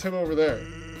think that's him over there.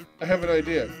 I have an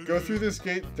idea. Go through this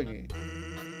gate thingy.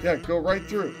 Yeah, go right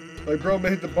through. My bro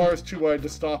made the bars too wide to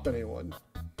stop anyone.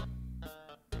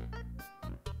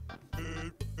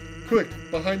 Quick,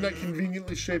 behind that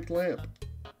conveniently shaped lamp.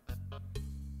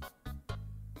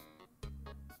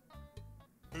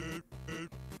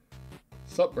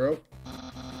 Sup, bro?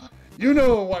 You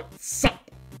know what's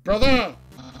up, brother!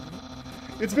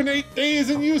 It's been 8 days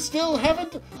and you still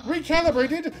haven't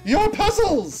recalibrated your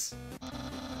puzzles!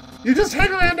 You just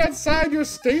hang around outside your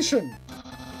station.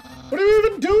 What are you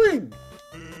even doing?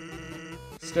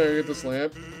 Staring at this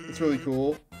lamp. It's really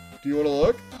cool. Do you want to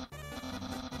look?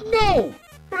 No!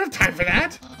 I don't have time for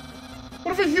that!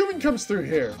 What if a human comes through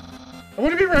here? I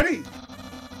want to be ready.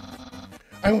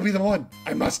 I will be the one.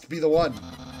 I must be the one.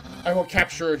 I will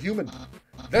capture a human.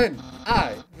 Then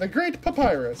I, the great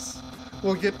Papyrus,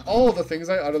 will get all the things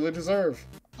I utterly deserve.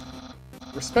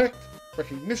 Respect,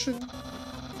 recognition.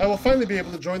 I will finally be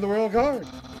able to join the Royal Guard.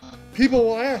 People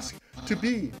will ask to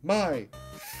be my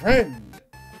friend.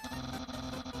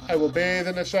 I will bathe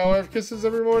in a shower of kisses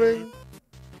every morning.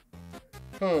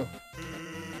 Huh.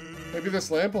 Maybe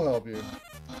this lamp will help you.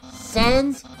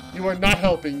 Sons, you are not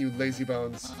helping, you lazy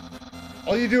bones.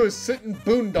 All you do is sit and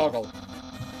boondoggle.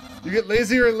 You get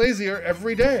lazier and lazier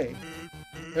every day.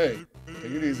 Hey,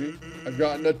 take it easy. I've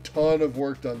gotten a ton of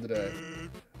work done today.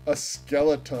 A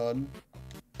skeleton.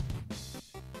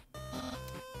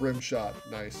 rim shot.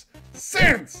 Nice.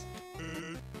 Sans!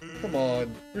 Come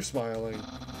on. You're smiling.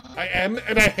 I am,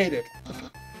 and I hate it.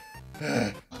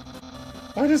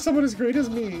 Why does someone as great as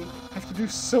me have to do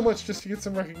so much just to get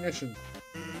some recognition?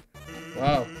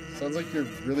 Wow. Sounds like you're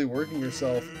really working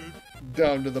yourself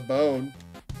down to the bone.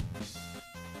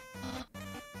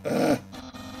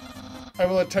 I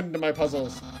will attend to my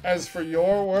puzzles. As for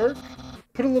your work,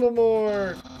 put a little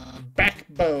more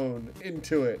backbone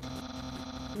into it.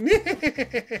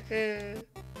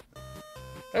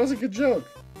 That was a good joke.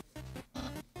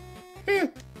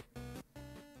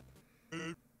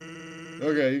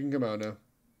 Okay, you can come out now.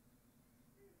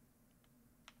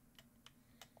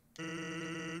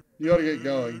 You ought to get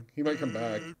going. He might come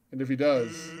back. And if he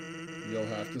does, you'll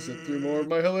have to sit through more of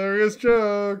my hilarious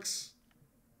jokes.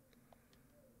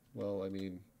 Well, I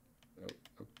mean...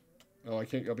 Oh, I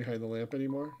can't go behind the lamp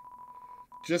anymore?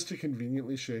 Just a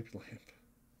conveniently shaped lamp.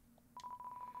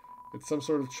 It's some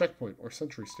sort of checkpoint or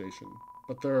sentry station.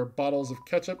 But there are bottles of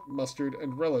ketchup, mustard,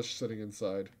 and relish sitting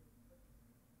inside.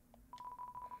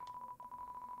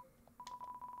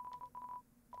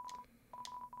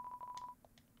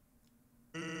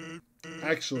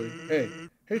 Actually, hey,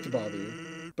 hate to bother you,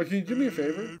 but can you do me a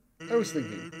favor? I was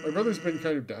thinking, my brother's been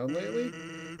kind of down lately.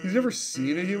 He's never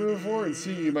seen a human before, and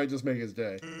seeing you might just make his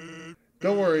day.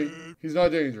 Don't worry, he's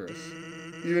not dangerous,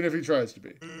 even if he tries to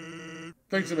be.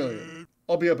 Thanks a million.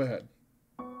 I'll be up ahead.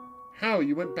 How?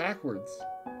 You went backwards.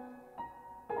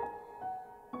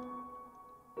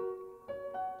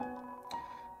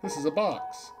 This is a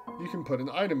box. You can put an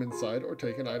item inside or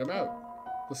take an item out.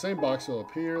 The same box will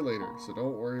appear later, so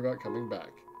don't worry about coming back.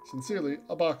 Sincerely,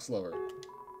 a box lover.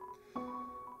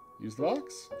 Use the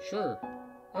box? Sure.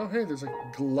 Oh, hey, there's a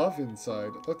glove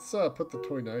inside. Let's put the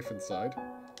toy knife inside.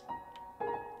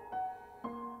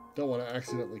 Don't want to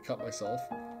accidentally cut myself.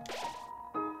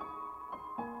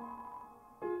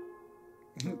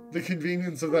 The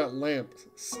convenience of that lamp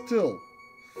still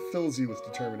fills you with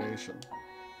determination.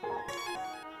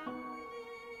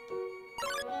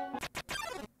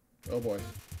 Oh boy.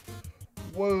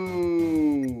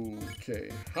 Whoa. Okay.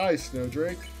 Hi,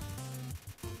 Snowdrake.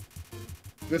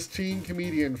 This teen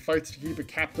comedian fights to keep a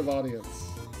captive audience.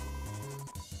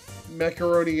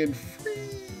 Macaroni and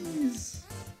freeze.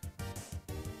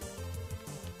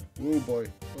 Oh boy.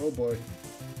 Oh boy.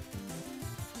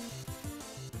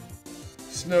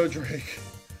 Snowdrake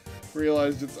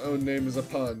realized its own name is a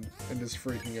pun and is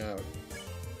freaking out.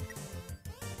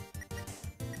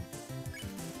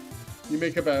 You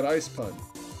make a bad ice pun.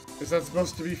 Is that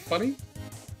supposed to be funny?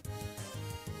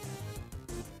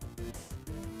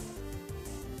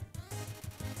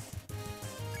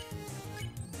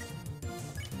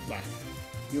 Laugh.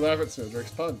 You laugh at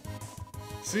Snowdrake's pun.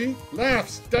 See?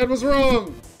 Laughs! Dad was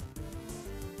wrong!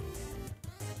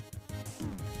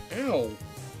 Ow!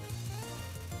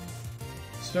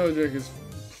 Snowdrake is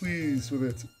pleased with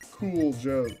its cool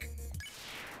joke.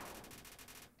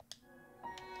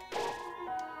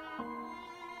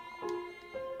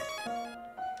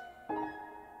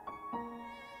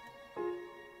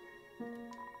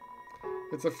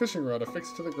 It's a fishing rod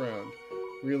affixed to the ground.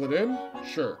 Reel it in?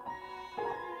 Sure.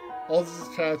 All that's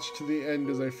attached to the end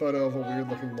is a photo of a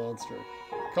weird-looking monster.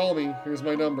 Call me. Here's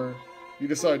my number. You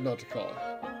decide not to call.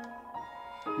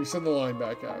 You send the line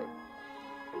back out.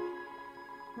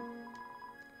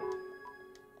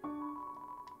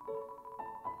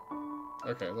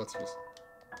 Okay, let's just...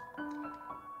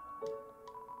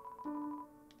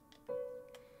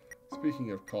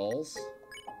 Speaking of calls...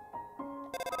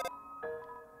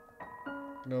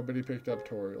 Nobody picked up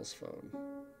Toriel's phone.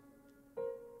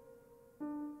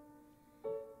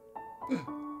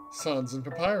 Sans and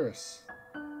Papyrus.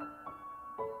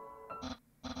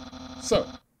 So,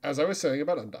 as I was saying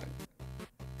about Undyne.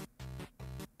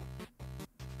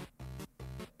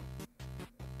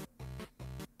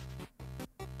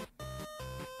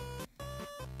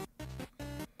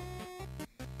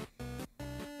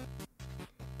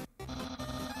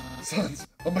 Sans,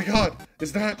 oh my god,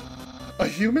 is that a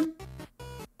human?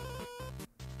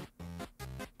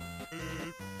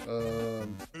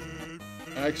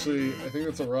 Actually, I think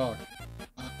that's a rock.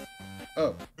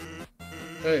 Oh.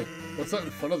 Hey, what's that in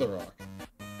front of the rock?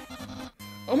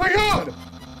 Oh my god!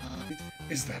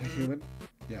 Is that a human?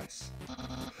 Yes.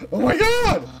 Oh my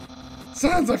god!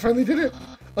 Sans, I finally did it!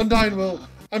 Undyne will...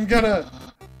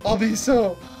 I'll be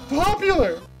so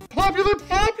popular!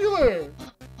 Popular!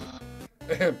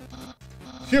 Ahem.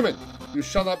 Human, you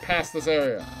shall not pass this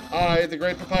area. I, the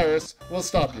Great Papyrus, will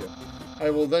stop you. I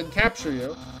will then capture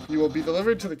you. You will be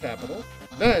delivered to the capital.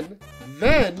 Then,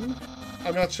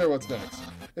 I'm not sure what's next.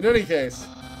 In any case,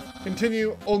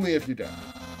 continue only if you die.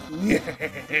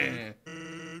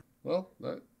 Well,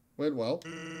 that went well.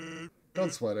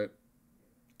 Don't sweat it,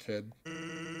 kid.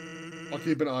 I'll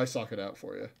keep an eye socket out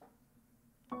for you.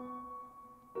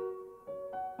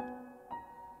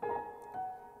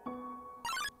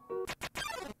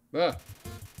 Ah!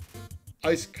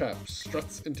 Ice cap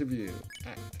struts into view.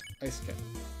 Act. Ice cap.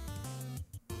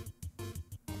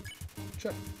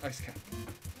 Check. Ice cap.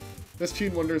 This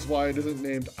teen wonders why it isn't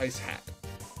named Ice Hat.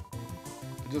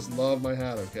 I just love my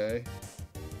hat, okay?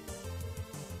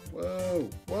 Whoa!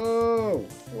 Whoa!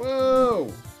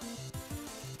 Whoa!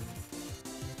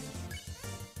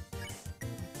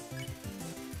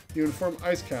 You inform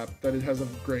Ice Cap that it has a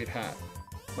great hat.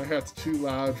 My hat's too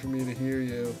loud for me to hear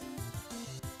you.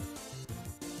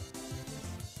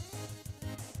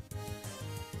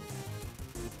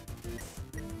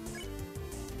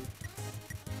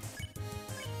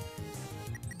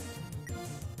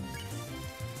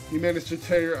 You manage to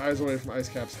tear your eyes away from Ice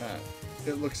Cap's hat.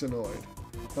 It looks annoyed.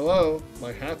 Hello?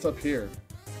 My hat's up here.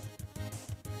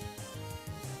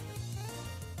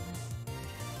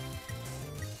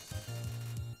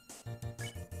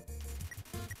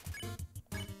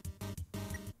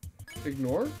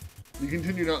 Ignore? You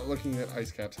continue not looking at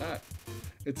Ice Cap's hat.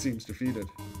 It seems defeated.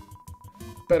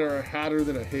 Better a hatter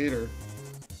than a hater.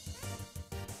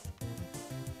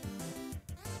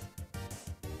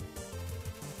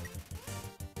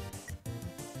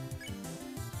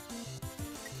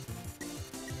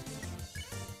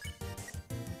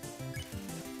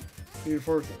 You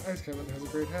enforce Ice Cap has a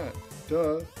great hat.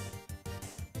 Duh.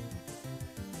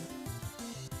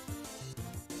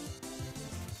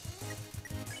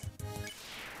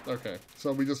 Okay,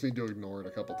 so we just need to ignore it a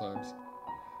couple times.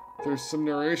 There's some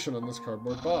narration on this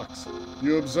cardboard box.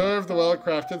 You observe the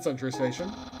well-crafted sentry station.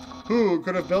 Who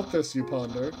could have built this, you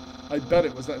ponder? I bet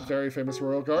it was that very famous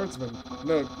royal guardsman.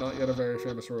 No, not yet a very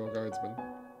famous royal guardsman.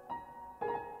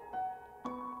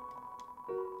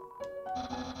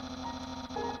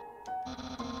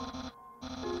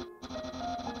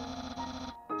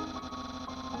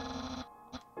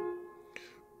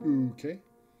 Okay.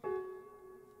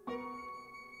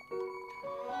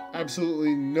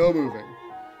 Absolutely no moving.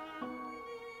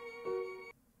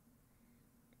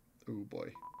 Oh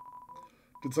boy.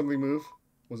 Did something move?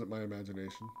 Was it my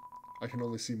imagination? I can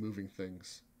only see moving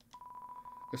things.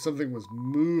 If something was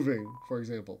moving, for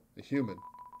example, a human,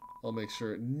 I'll make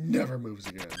sure it never moves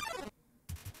again.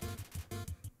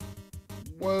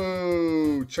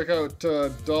 Whoa! Check out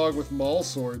dog with maul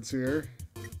swords here.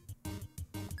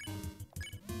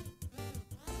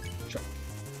 Check.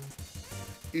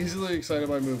 Easily excited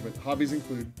by movement. Hobbies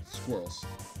include squirrels.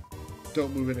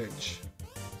 Don't move an inch.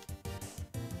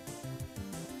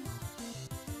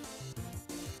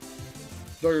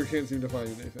 Dogger can't seem to find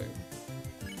anything.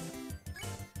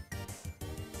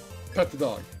 Pet the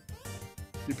dog.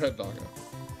 You pet doggo.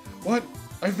 What?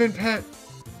 I've been pet!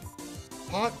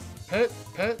 Pot? Pet?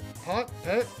 Pet? Pot?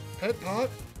 Pet? Pet? Pot?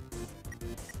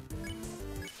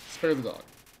 Spare the dog.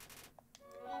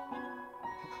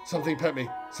 Something pet me.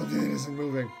 Something that isn't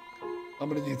moving. I'm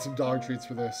gonna need some dog treats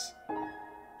for this.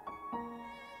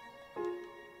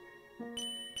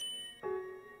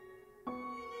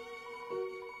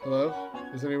 Hello?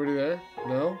 Is anybody there?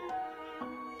 No?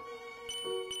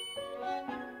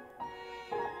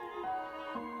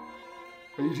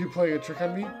 Are you two playing a trick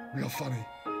on me? Real funny.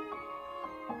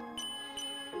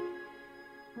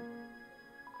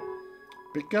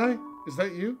 Big guy? Is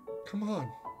that you? Come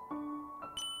on.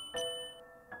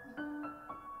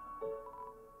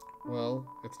 Well,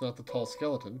 it's not the tall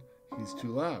skeleton. He's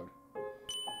too loud.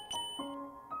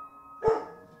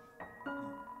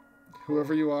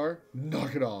 Whoever you are,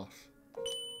 knock it off.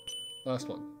 Last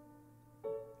one.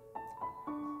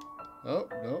 Oh,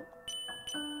 no.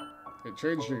 It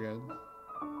changed again.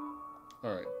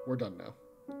 Alright, we're done now.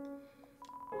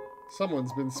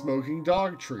 Someone's been smoking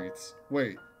dog treats.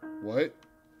 Wait, what?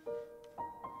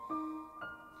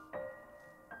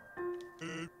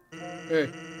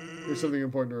 Hey, here's something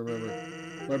important to remember.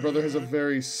 My brother has a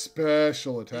very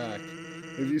special attack.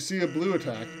 If you see a blue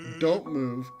attack, don't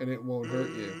move and it won't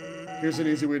hurt you. Here's an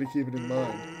easy way to keep it in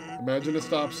mind. Imagine a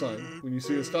stop sign. When you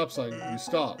see a stop sign, you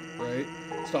stop, right?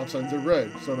 Stop signs are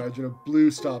red, so imagine a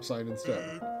blue stop sign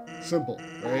instead. Simple,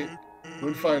 right?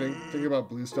 When fighting, think about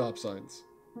blue stop signs.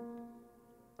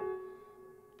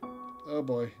 Oh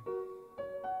boy.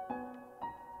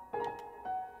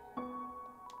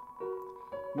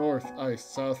 North, ice.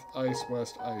 South, ice.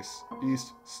 West, ice.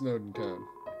 East, Snowden Town.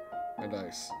 And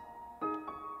ice.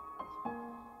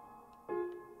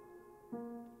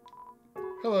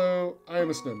 Hello, I am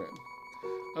a snowman.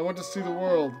 I want to see the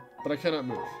world, but I cannot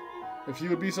move. If you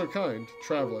would be so kind,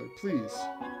 traveler, please.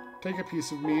 Take a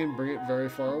piece of me and bring it very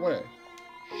far away.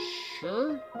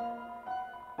 Sure?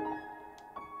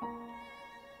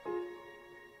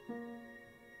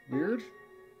 Weird?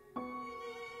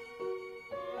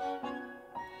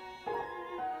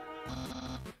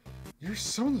 You're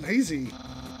so lazy.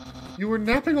 You were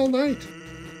napping all night.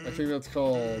 I think that's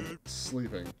called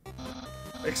sleeping.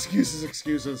 Excuses,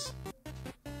 excuses.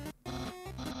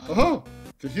 Oh,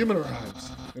 the human arrives.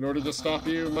 In order to stop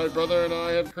you, my brother and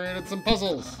I have created some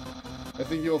puzzles. I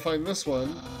think you'll find this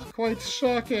one quite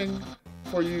shocking.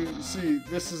 For you see,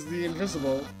 this is the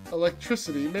invisible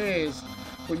electricity maze.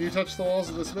 When you touch the walls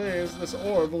of this maze, this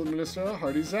orb will administer a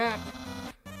hearty zap.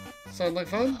 Sound like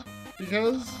fun?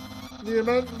 Because the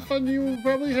amount of fun you will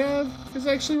probably have is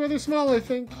actually rather small, I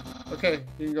think. Okay,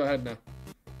 you can go ahead now.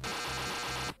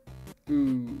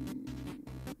 Ooh.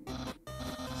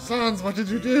 Sans, what did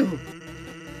you do?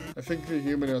 I think the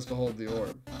human has to hold the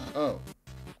orb. Oh.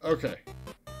 Okay.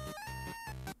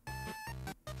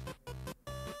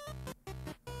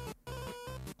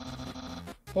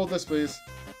 Hold this, please.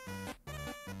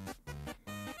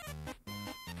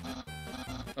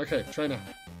 Okay, try now.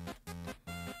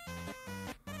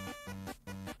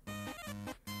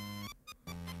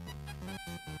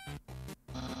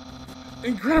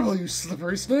 Incredible, you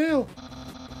slippery snail!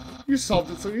 You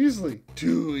solved it so easily.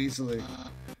 Too easily.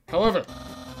 However,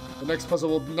 the next puzzle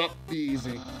will not be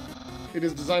easy. It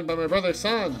is designed by my brother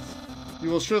Sans. You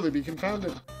will surely be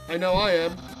confounded. I know I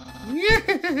am.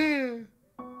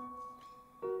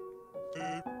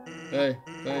 Hey,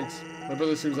 thanks. My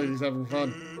brother seems like he's having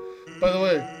fun. By the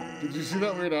way, did you see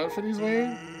that weird outfit he's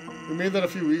wearing? We made that a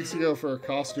few weeks ago for a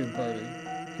costume party.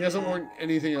 He hasn't worn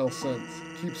anything else since.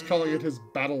 Keeps calling it his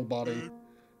battle body.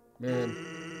 Man,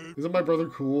 isn't my brother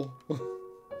cool? I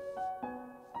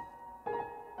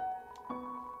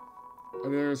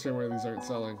don't understand why these aren't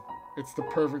selling. It's the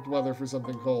perfect weather for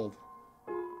something cold.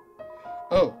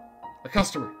 Oh, a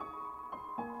customer.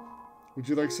 Would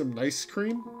you like some nice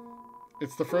cream?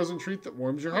 It's the frozen treat that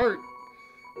warms your heart.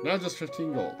 Now just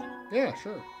 15 gold. Yeah,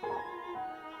 sure.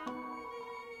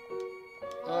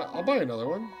 I'll buy another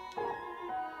one.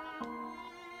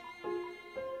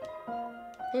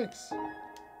 Thanks.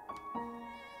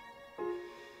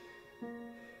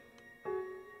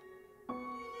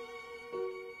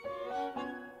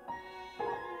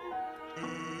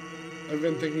 I've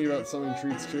been thinking about selling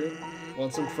treats too.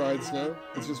 Want some fried snow?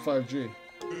 It's just 5G.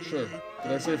 Sure.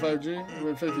 Did I say 5G? I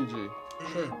meant 50G.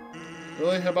 Sure.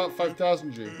 Really? How about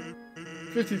 5,000G?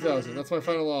 50,000. That's my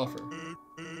final offer.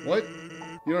 What?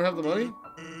 You don't have the money?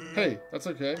 Hey, that's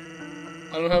okay.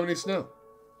 I don't have any snow.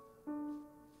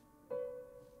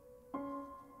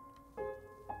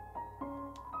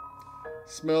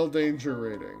 Smell danger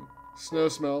rating. Snow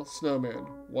smell, snowman.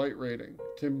 White rating.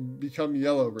 Can become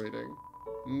yellow rating.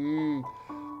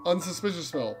 Unsuspicious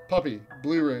smell. Puppy.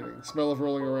 Blue rating. Smell of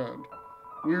rolling around.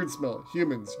 Weird smell.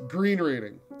 Humans. Green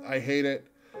rating. I hate it.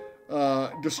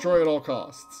 Destroy at all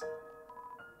costs.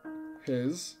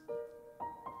 His.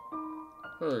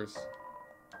 Hers.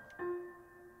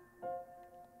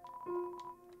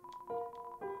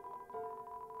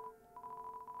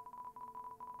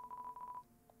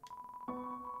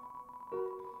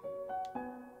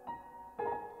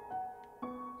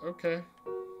 Okay.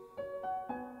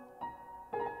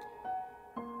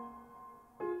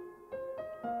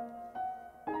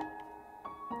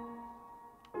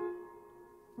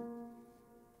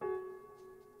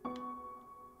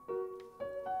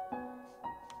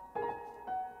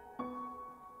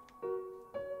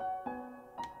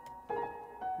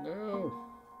 No.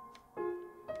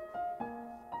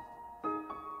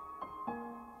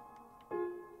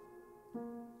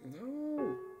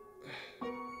 No.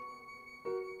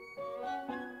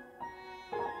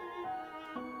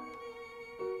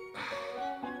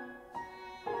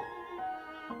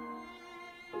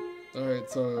 Alright,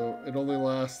 so it only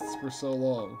lasts for so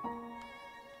long.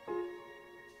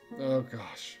 Oh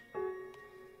gosh.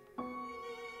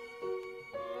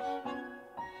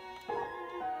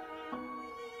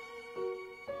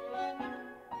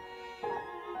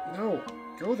 No,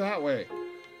 go that way.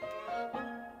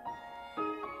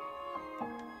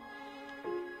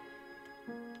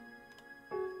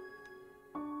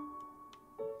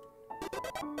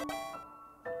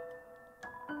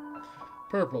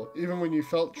 Purple. Even when you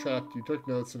felt trapped, you took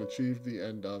notes and achieved the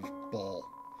end of ball.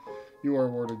 You are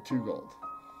awarded 2 gold.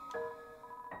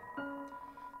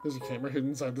 There's a camera hidden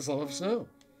inside this lump of snow.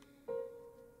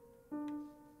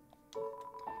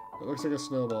 It looks like a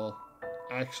snowball.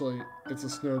 Actually, it's a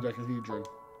snow decahedron.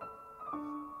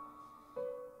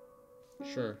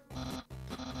 Sure.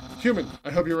 Human,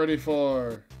 I hope you're ready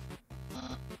for...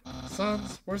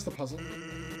 Sans, where's the puzzle?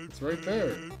 It's right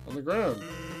there, on the ground.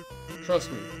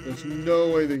 Trust me, there's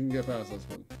no way they can get past this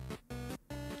one.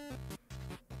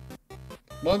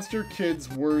 Monster Kids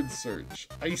word search.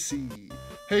 I see.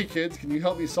 Hey kids, can you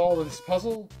help me solve this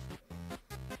puzzle?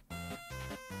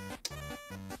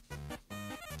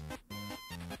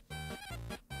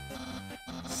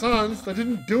 Sans, that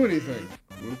didn't do anything.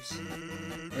 Oops.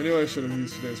 I knew I should have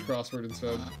used today's crossword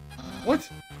instead. What?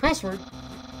 Crossword?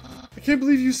 I can't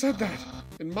believe you said that.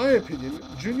 In my opinion,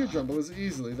 Junior Jumble is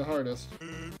easily the hardest.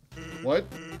 What?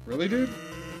 Really, dude?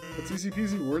 That's easy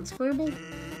peasy word scramble?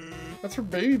 That's for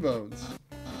baby bones.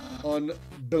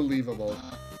 Unbelievable.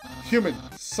 Human,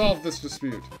 solve this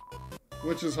dispute.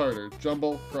 Which is harder,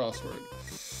 jumble, crossword?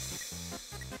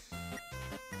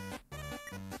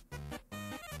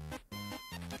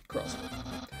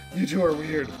 Crossword. You two are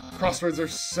weird. Crosswords are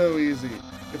so easy.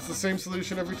 It's the same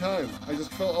solution every time. I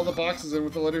just fill all the boxes in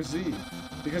with the letter Z.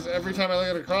 Because every time I look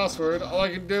at a crossword, all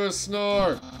I can do is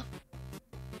snore.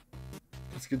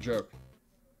 That's a good joke.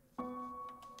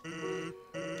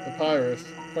 Papyrus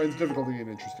finds difficulty in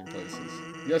interesting places.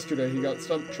 Yesterday, he got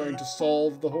stumped trying to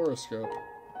solve the horoscope.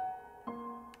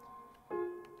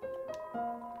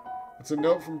 It's a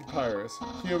note from Papyrus.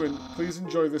 Human, please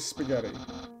enjoy this spaghetti.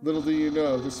 Little do you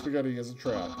know, this spaghetti is a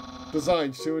trap,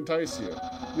 designed to entice you.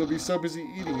 You'll be so busy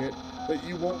eating it that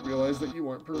you won't realize that you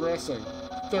aren't progressing.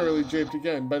 Thoroughly japed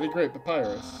again by the great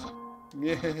Papyrus.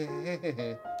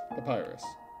 Papyrus.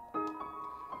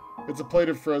 It's a plate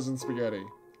of frozen spaghetti.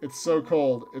 It's so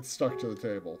cold, it's stuck to the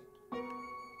table.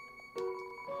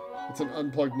 It's an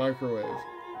unplugged microwave.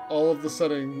 All of the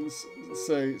settings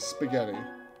say spaghetti.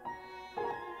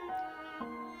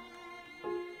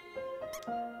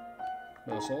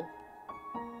 Mousehole.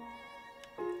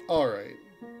 Alright.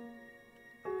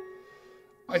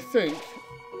 I think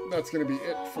that's going to be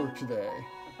it for today.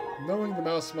 Knowing the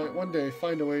mouse might one day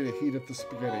find a way to heat up the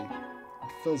spaghetti,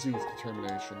 it fills you with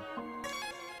determination.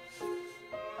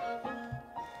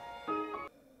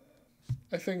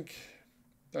 I think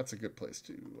that's a good place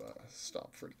to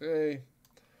stop for today.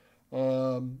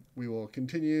 We will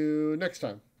continue next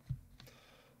time.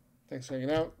 Thanks for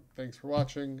hanging out. Thanks for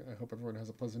watching. I hope everyone has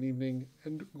a pleasant evening,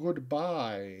 and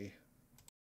goodbye.